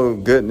like, oh,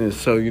 goodness.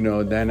 So,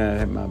 then I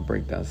had my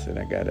breakdown. I said,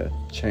 I got to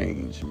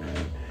change,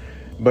 man.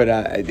 But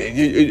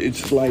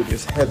it's like,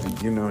 it's heavy,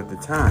 at the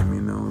time, I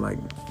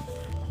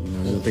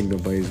don't think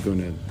nobody's going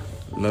to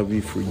love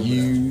you for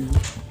you.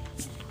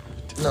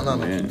 No,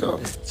 keep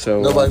talking.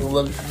 So, nobody's going to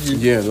love you for you.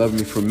 Yeah, love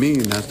me for me.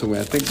 And that's the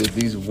way I think that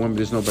these women,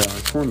 there's nobody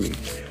else for me.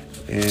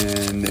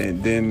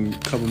 And then a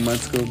couple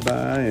months go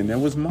by, and that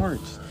was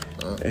March.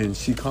 And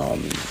she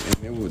called me.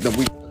 And we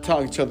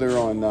talked each other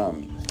on...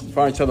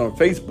 found each other on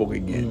Facebook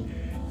again,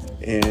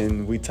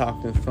 and we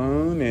talked on the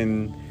phone,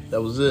 and that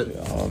was it.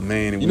 Oh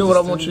man! You know what I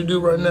want you to do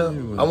right now?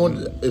 I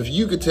want if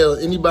you could tell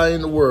anybody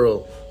in the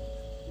world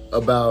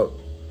about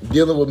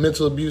dealing with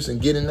mental abuse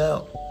and getting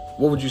out,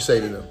 what would you say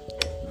to them?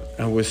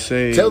 I would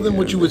say... Tell them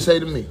what you would say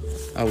to me.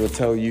 I would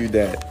tell you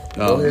that...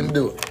 Go ahead and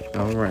do it.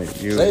 All right.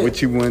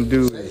 What you want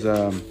to do is...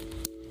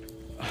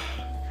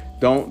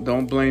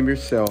 Don't blame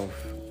yourself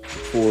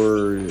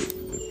for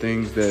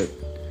things that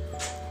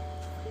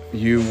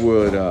you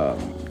would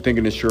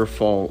thinking it's your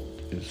fault.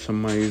 If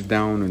somebody's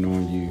downing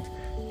on you,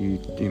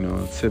 you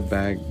know, sit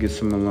back, get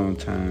some alone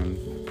time,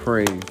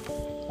 pray,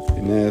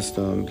 and ask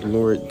the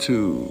Lord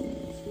to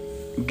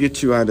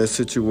get you out of that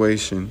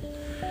situation,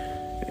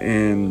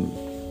 and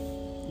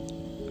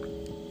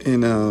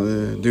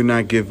do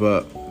not give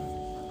up,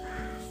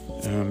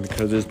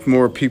 because there's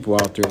more people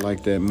out there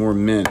like that, more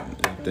men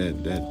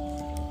that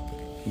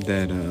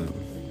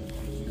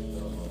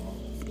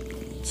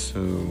so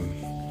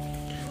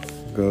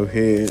go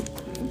ahead.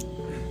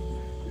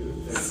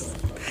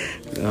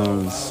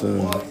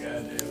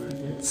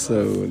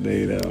 So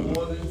they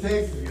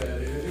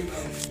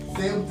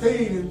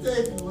 17 in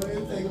Texas, but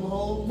it take them a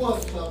whole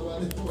month to talk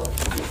about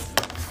this.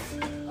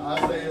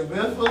 I say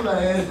invest for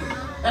land.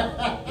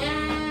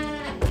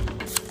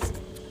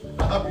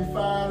 I'll be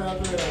fine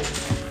out there.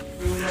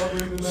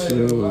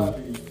 I'll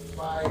be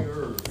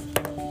fired.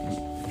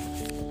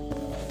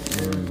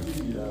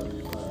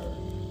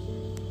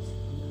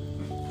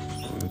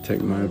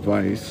 Take my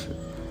advice.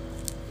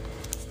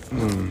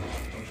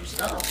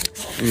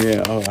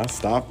 Yeah. Oh, I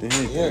stopped it.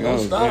 Yeah, don't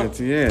stop.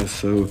 Yeah.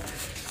 So,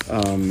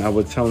 I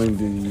would tell him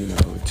to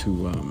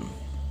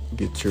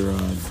get your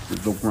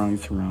look around your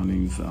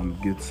surroundings.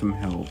 Get some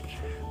help.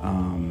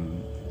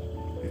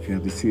 If you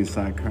have to see a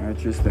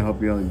psychiatrist to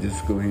help you out,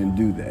 just go ahead and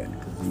do that.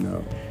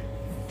 Because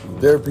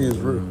therapy is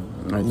real.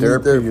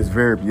 Therapy is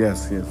very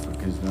yes.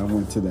 Because I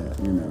went to that.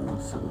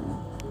 So.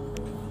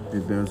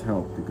 It does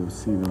help to go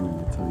see them and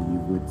to tell you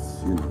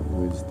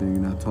what's thing.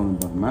 And I told them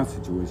about my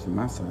situation,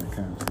 my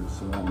psychiatrist,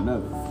 so I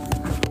know.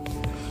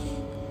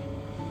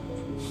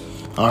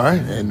 All right,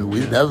 and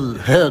that was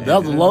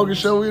the longest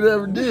show we'd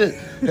ever did.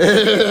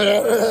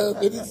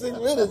 56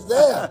 minutes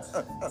there.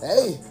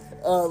 Hey,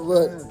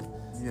 but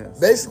yes.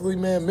 Basically,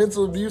 man,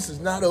 mental abuse is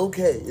not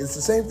okay. It's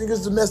the same thing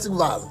as domestic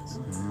violence.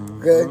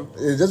 Okay,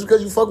 just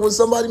because you fuck with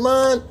somebody's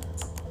mind,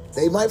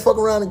 they might fuck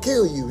around and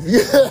kill you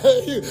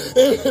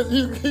if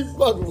you keep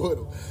fucking with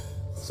them.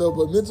 So,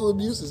 but mental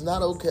abuse is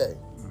not okay.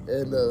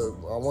 And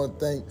I want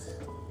to thank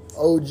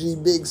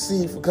OG Big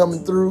C for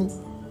coming through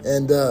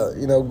and,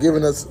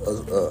 giving us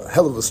a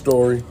hell of a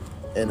story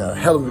and a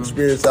hell of an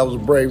experience. That was a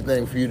brave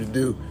thing for you to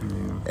do.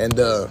 And,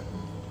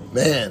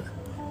 man,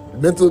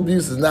 mental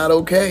abuse is not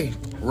okay.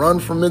 Run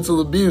from mental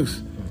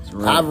abuse. That's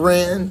right. I've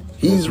ran.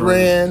 He's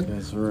ran.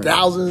 That's right.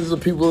 Thousands of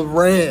people have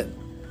ran.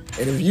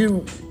 And if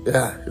you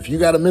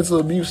got a mental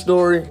abuse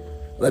story,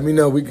 let me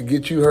know. We could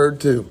get you heard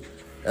too.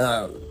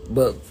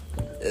 But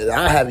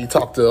I have you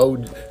talk to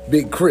old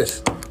Big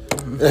Chris.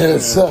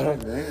 So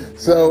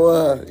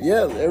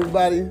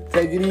everybody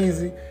take it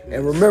easy.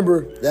 And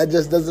remember, that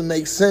just doesn't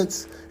make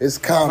sense. It's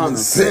common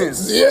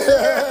sense.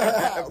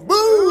 Yeah.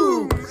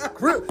 Boom.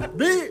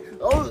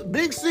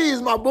 Big C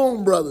is my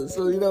boom brother.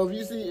 So, if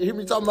you hear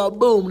me talking about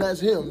boom,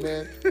 that's him,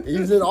 man.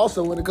 He's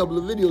also in a couple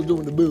of videos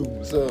doing the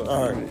boom. So,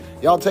 all right.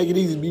 Y'all take it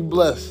easy. Be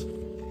blessed.